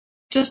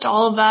 just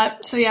all of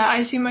that. So yeah,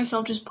 I see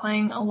myself just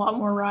playing a lot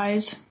more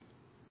Rise.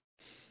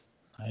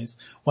 Nice.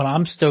 What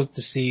I'm stoked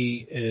to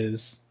see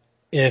is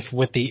if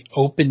with the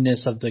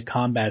openness of the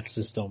combat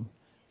system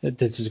that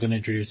this is going to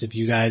introduce, if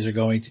you guys are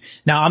going to.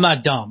 Now, I'm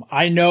not dumb.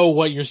 I know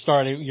what your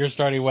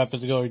starting weapon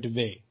is going to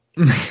be.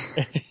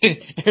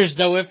 There's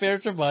no ifs,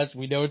 ands, or buts.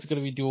 We know it's going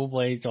to be dual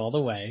blades all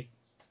the way.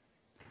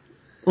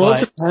 Well,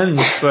 it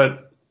depends,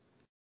 but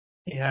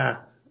yeah.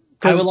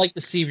 I would like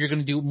to see if you're going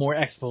to do more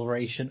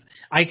exploration.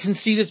 I can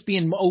see this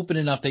being open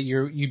enough that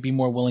you'd be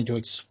more willing to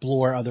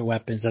explore other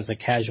weapons as a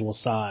casual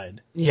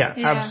side. Yeah,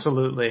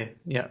 absolutely.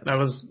 Yeah, that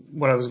was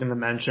what I was going to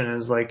mention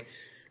is like,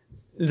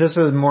 this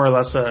is more or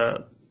less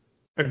a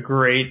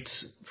great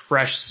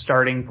fresh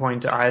starting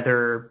point to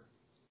either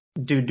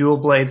do dual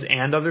blades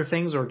and other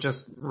things or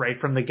just right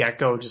from the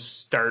get-go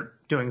just start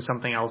doing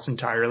something else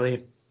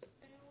entirely.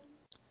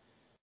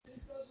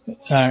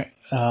 All right.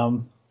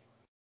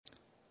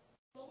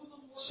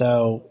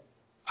 So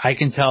I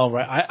can tell,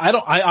 right?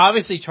 I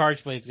obviously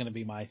Charge Blade is going to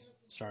be my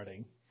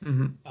starting.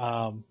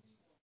 Mm-hmm.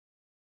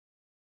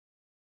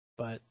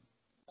 But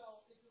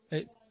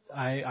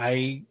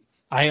I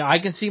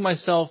can see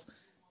myself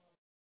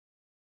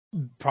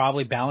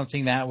probably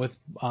balancing that with,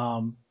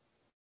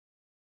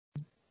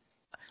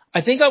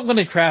 I think I'm going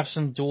to craft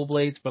some dual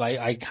blades, but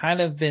I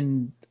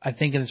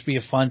think this would be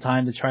a fun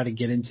time to try to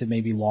get into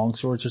maybe long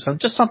swords or something,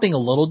 just something a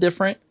little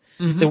different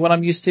than what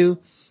I'm used to.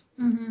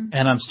 Mm-hmm.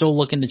 And I'm still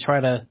looking to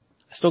I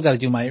still got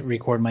to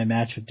record my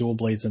match with dual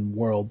blades in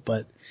World,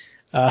 but,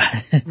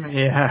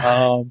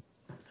 yeah.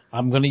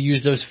 I'm going to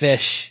use those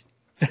fish.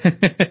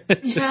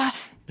 Yeah.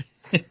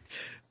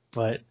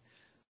 But,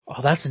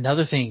 that's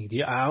another thing.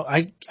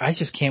 I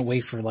just can't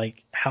wait for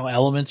like how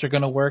elements are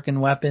going to work in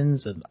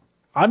weapons, and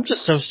I'm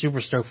just so super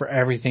stoked for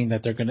everything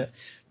that they're going to,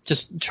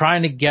 just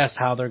trying to guess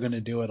how they're going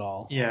to do it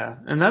all. Yeah,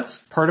 and that's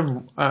part of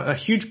a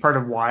huge part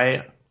of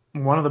why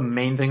one of the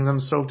main things I'm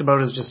stoked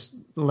about is just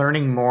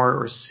learning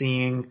more or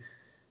seeing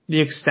the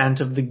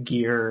extent of the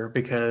gear,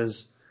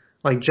 because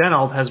like Gen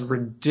Ult has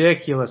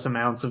ridiculous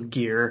amounts of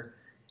gear,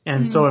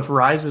 and so if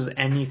Rise is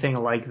anything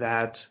like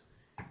that,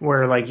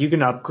 where like you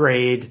can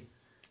upgrade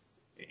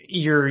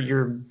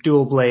your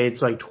dual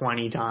blades like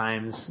 20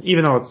 times,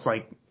 even though it's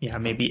like, yeah,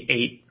 maybe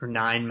 8 or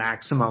 9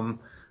 maximum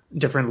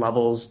different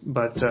levels,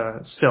 but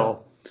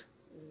still,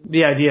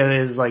 the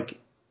idea is like,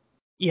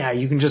 yeah,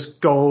 you can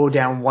just go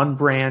down one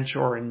branch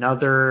or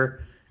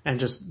another and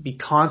just be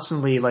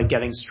constantly like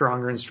getting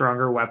stronger and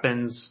stronger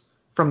weapons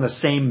from the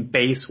same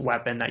base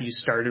weapon that you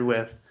started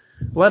with,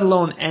 let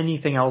alone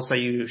anything else that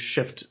you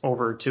shift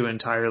over to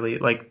entirely,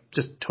 like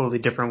just totally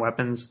different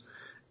weapons.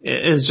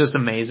 It is just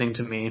amazing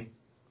to me.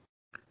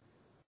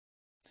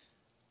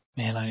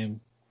 Man,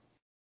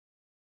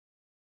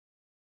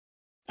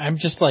 I'm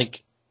just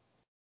like,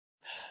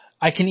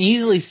 I can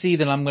easily see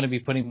that I'm going to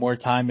be putting more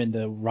time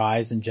into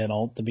Rise and Gen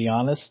Ult, to be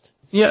honest.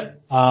 Yeah.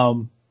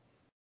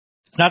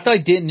 It's not that I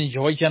didn't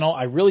enjoy Gen Ult.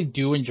 I really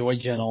do enjoy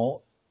Gen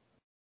Ult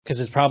because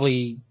it's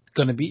probably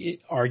going to be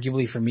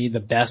arguably for me the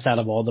best out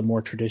of all the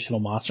more traditional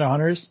Monster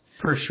Hunters.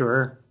 For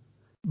sure.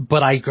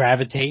 But I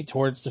gravitate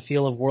towards the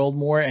feel of World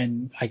more,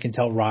 and I can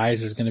tell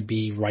Rise is going to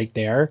be right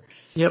there.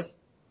 Yep.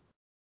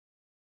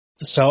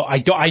 So I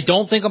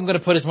don't think I'm going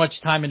to put as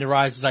much time into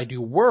Rise as I do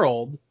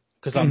World,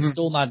 because I'm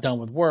still not done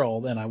with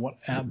World,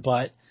 and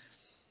but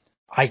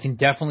I can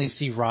definitely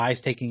see Rise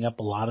taking up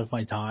a lot of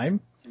my time.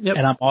 Yep.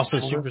 And I'm also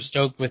super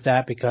stoked with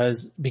that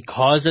because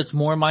it's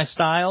more my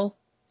style.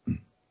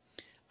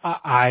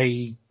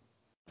 I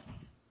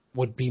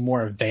would be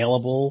more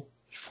available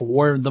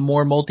for the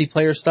more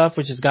multiplayer stuff,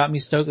 which has got me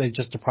stoked. Like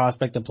just the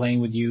prospect of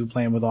playing with you,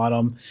 playing with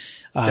Autumn,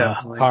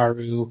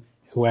 Haru,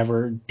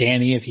 whoever,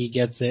 Danny if he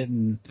gets it,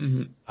 and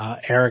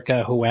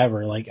Erica,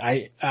 whoever. Like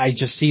I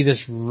just see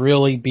this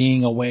really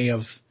being a way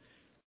of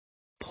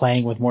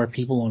playing with more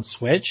people on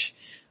Switch.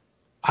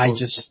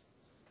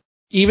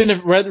 Even if,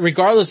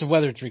 regardless of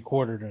whether it's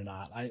recorded or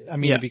not, I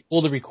mean, it'd be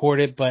cool to record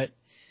it, but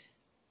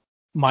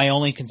my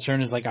only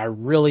concern is, like, I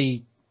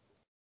really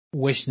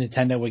wish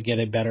Nintendo would get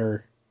a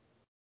better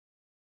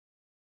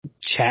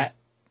chat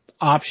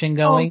option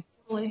going.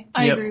 Oh, totally.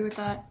 I agree with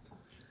that.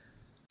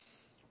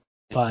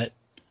 But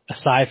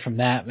aside from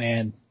that,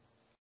 man,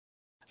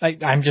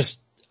 I'm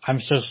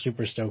so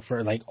super stoked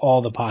for, like,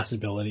 all the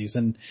possibilities.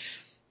 And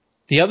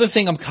the other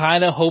thing I'm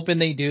kind of hoping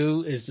they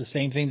do is the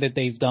same thing that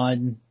they've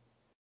done,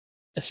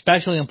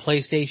 especially on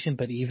PlayStation,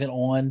 but even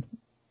on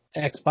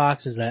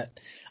Xbox, is that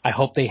I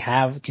hope they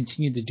have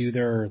continued to do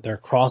their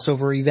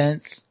crossover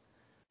events.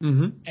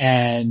 Mm-hmm.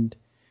 And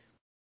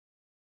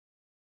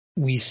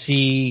we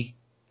see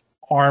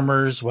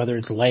armors, whether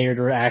it's layered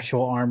or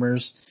actual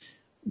armors,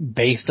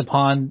 based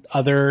upon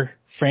other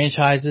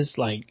franchises.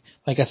 Like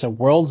I said,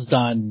 World's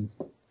done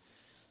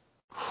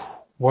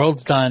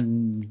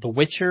The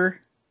Witcher,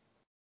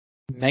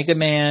 Mega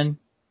Man,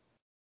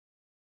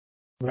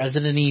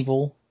 Resident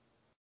Evil,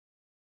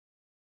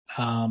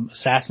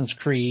 Assassin's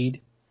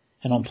Creed,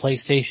 and on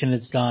PlayStation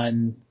it's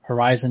done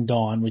Horizon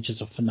Dawn, which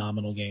is a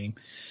phenomenal game.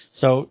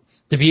 So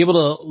to be able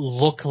to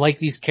look like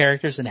these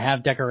characters and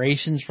have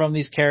decorations from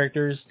these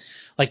characters,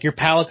 like your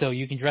Palico,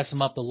 you can dress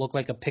him up to look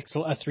like a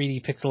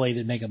 3D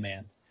pixelated Mega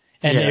Man.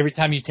 And every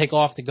time you take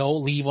off to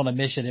leave on a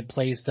mission, it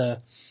plays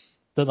the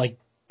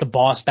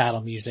boss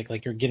battle music,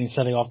 like you're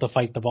setting off to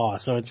fight the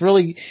boss. So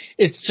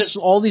it's just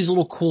all these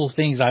little cool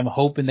things I'm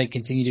hoping they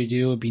continue to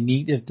do. It'd be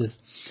neat if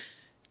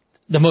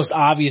the most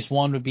obvious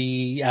one would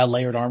be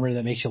layered armor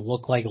that makes you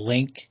look like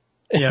Link.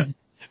 Yeah.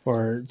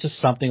 Or just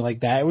something like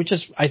that.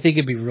 I think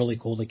it'd be really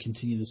cool to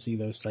continue to see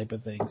those type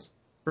of things.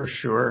 For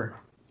sure.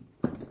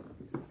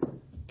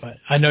 But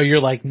I know you're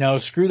like, no,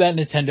 screw that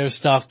Nintendo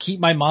stuff. Keep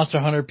my Monster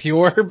Hunter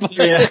pure. But,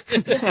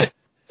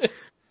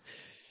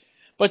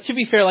 but to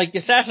be fair, like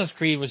Assassin's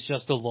Creed was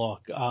just a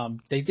look.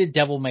 They did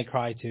Devil May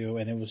Cry 2,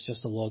 and it was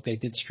just a look. They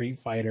did Street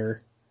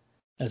Fighter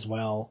as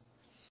well.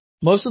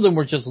 Most of them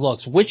were just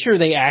looks. Witcher,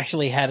 they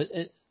actually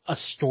had a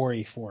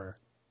story for,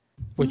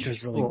 which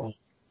was really cool.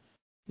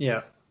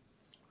 Yeah.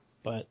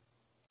 But,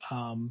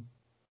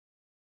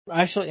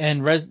 actually,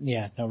 and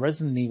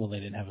Resident Evil, they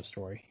didn't have a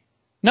story.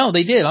 No,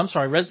 they did. I'm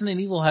sorry. Resident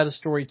Evil had a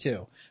story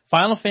too.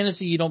 Final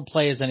Fantasy, you don't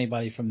play as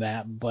anybody from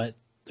that, but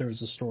there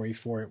was a story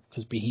for it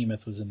because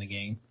Behemoth was in the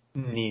game.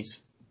 Neat.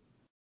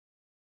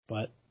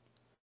 But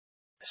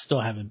I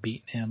still haven't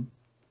beaten him.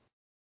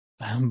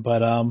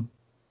 But,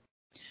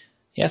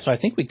 yeah, so I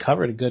think we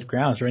covered a good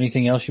ground. Is there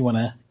anything else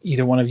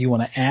either one of you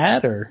want to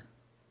add, or?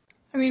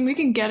 I mean, we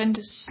can get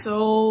into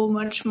so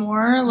much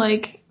more,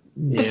 like,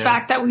 the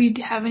fact that we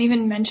haven't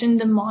even mentioned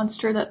the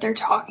monster that they're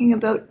talking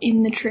about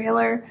in the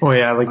trailer. Oh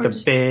yeah, like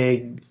the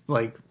big,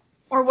 like...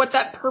 Or what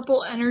that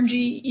purple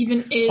energy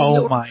even is.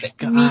 Oh my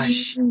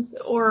gosh.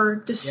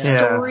 Or the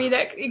story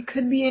that it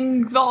could be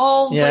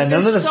involved. Yeah,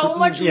 like, there's so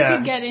much we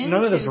could get into.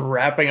 None of this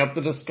wrapping up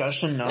the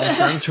discussion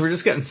nonsense. We're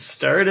just getting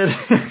started.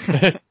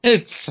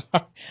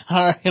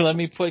 Alright, let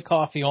me put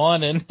coffee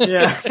on and...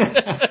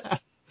 Yeah.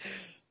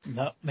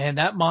 No, man,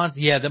 that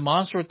monster, the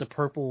monster with the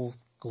purple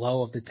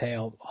glow of the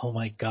tail. Oh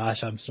my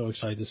gosh, I'm so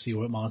excited to see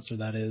what monster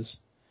that is.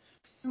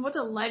 And what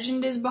the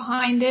legend is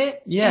behind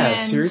it.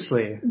 Yeah, and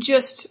seriously.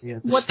 Just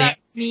what that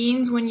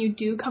means when you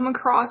do come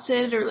across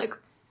it, or like,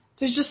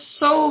 there's just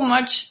so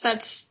much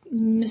that's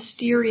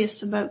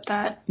mysterious about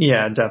that.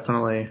 Yeah,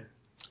 definitely.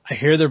 I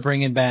hear they're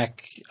bringing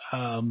back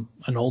some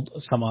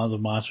other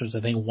monsters.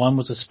 I think one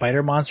was a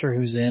spider monster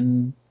who's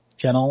in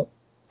Gen.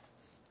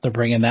 They're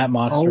bringing that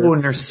monster. Oh,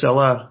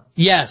 Nerscylla.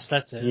 Yes,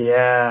 that's it.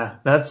 Yeah,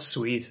 that's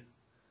sweet.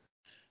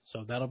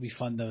 So that'll be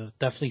fun to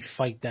definitely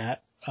fight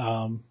that.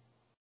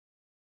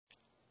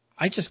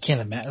 I just can't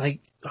imagine,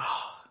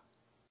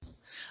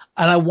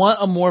 and I want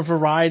a more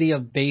variety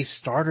of base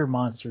starter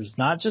monsters,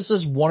 not just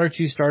this one or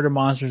two starter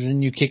monsters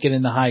and you kick it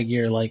into high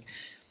gear. Like,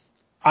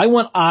 I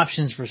want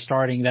options for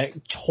starting that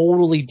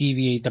totally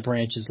deviate the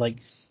branches. Like,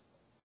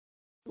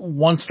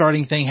 one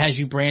starting thing has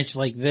you branch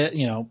like that,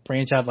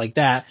 branch out like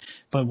that,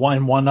 but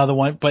one other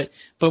one. But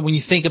when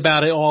you think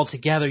about it all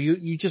together,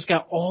 you just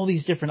got all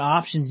these different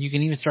options. You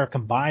can even start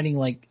combining,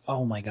 like,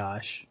 oh my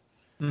gosh.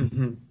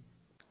 Mm-hmm.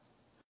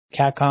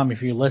 Capcom,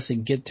 if you're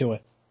listening, get to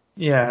it.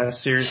 Yeah,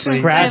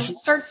 seriously.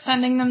 Start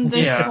sending them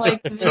this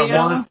video. I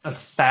want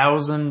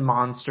 1,000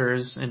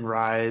 monsters in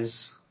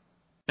Rise,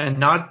 and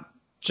not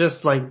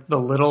just like the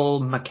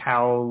little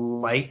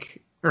Macau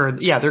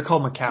they're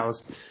called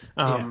Macaus.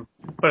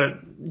 But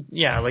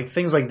yeah, like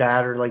things like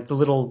that, or like the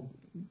little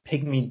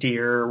pygmy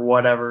deer or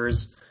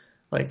whatever's,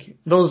 like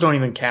those don't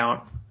even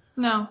count.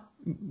 No.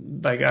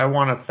 Like, I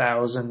want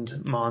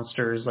 1,000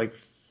 monsters, like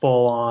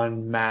full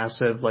on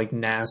massive, like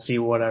nasty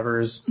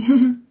whatevers.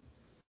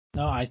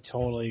 No, I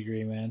totally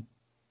agree, man.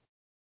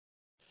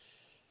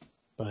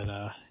 But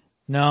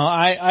no,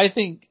 I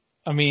think,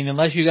 I mean,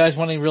 unless you guys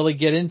want to really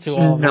get into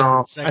all of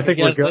this. No, I think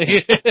we're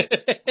good.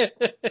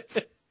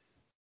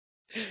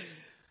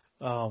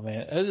 Oh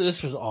man,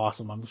 this was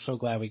awesome. I'm so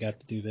glad we got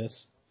to do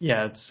this.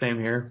 Yeah, it's same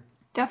here.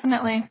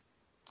 Definitely.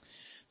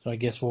 So I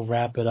guess we'll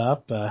wrap it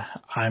up.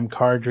 I'm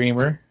Card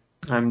Dreamer.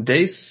 I'm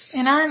Dace.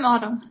 And I'm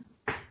Autumn.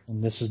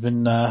 And this has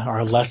been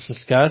our Let's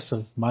Discuss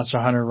of Monster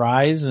Hunter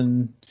Rise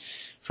and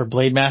for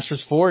Blade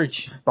Masters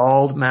Forge.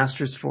 Bald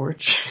Masters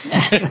Forge.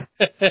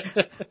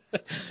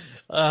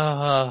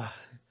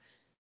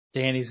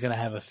 Danny's going to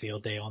have a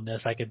field day on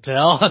this, I can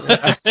tell.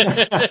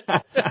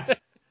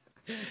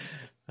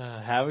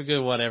 Have a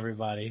good one,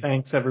 everybody.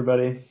 Thanks,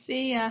 everybody.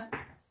 See ya.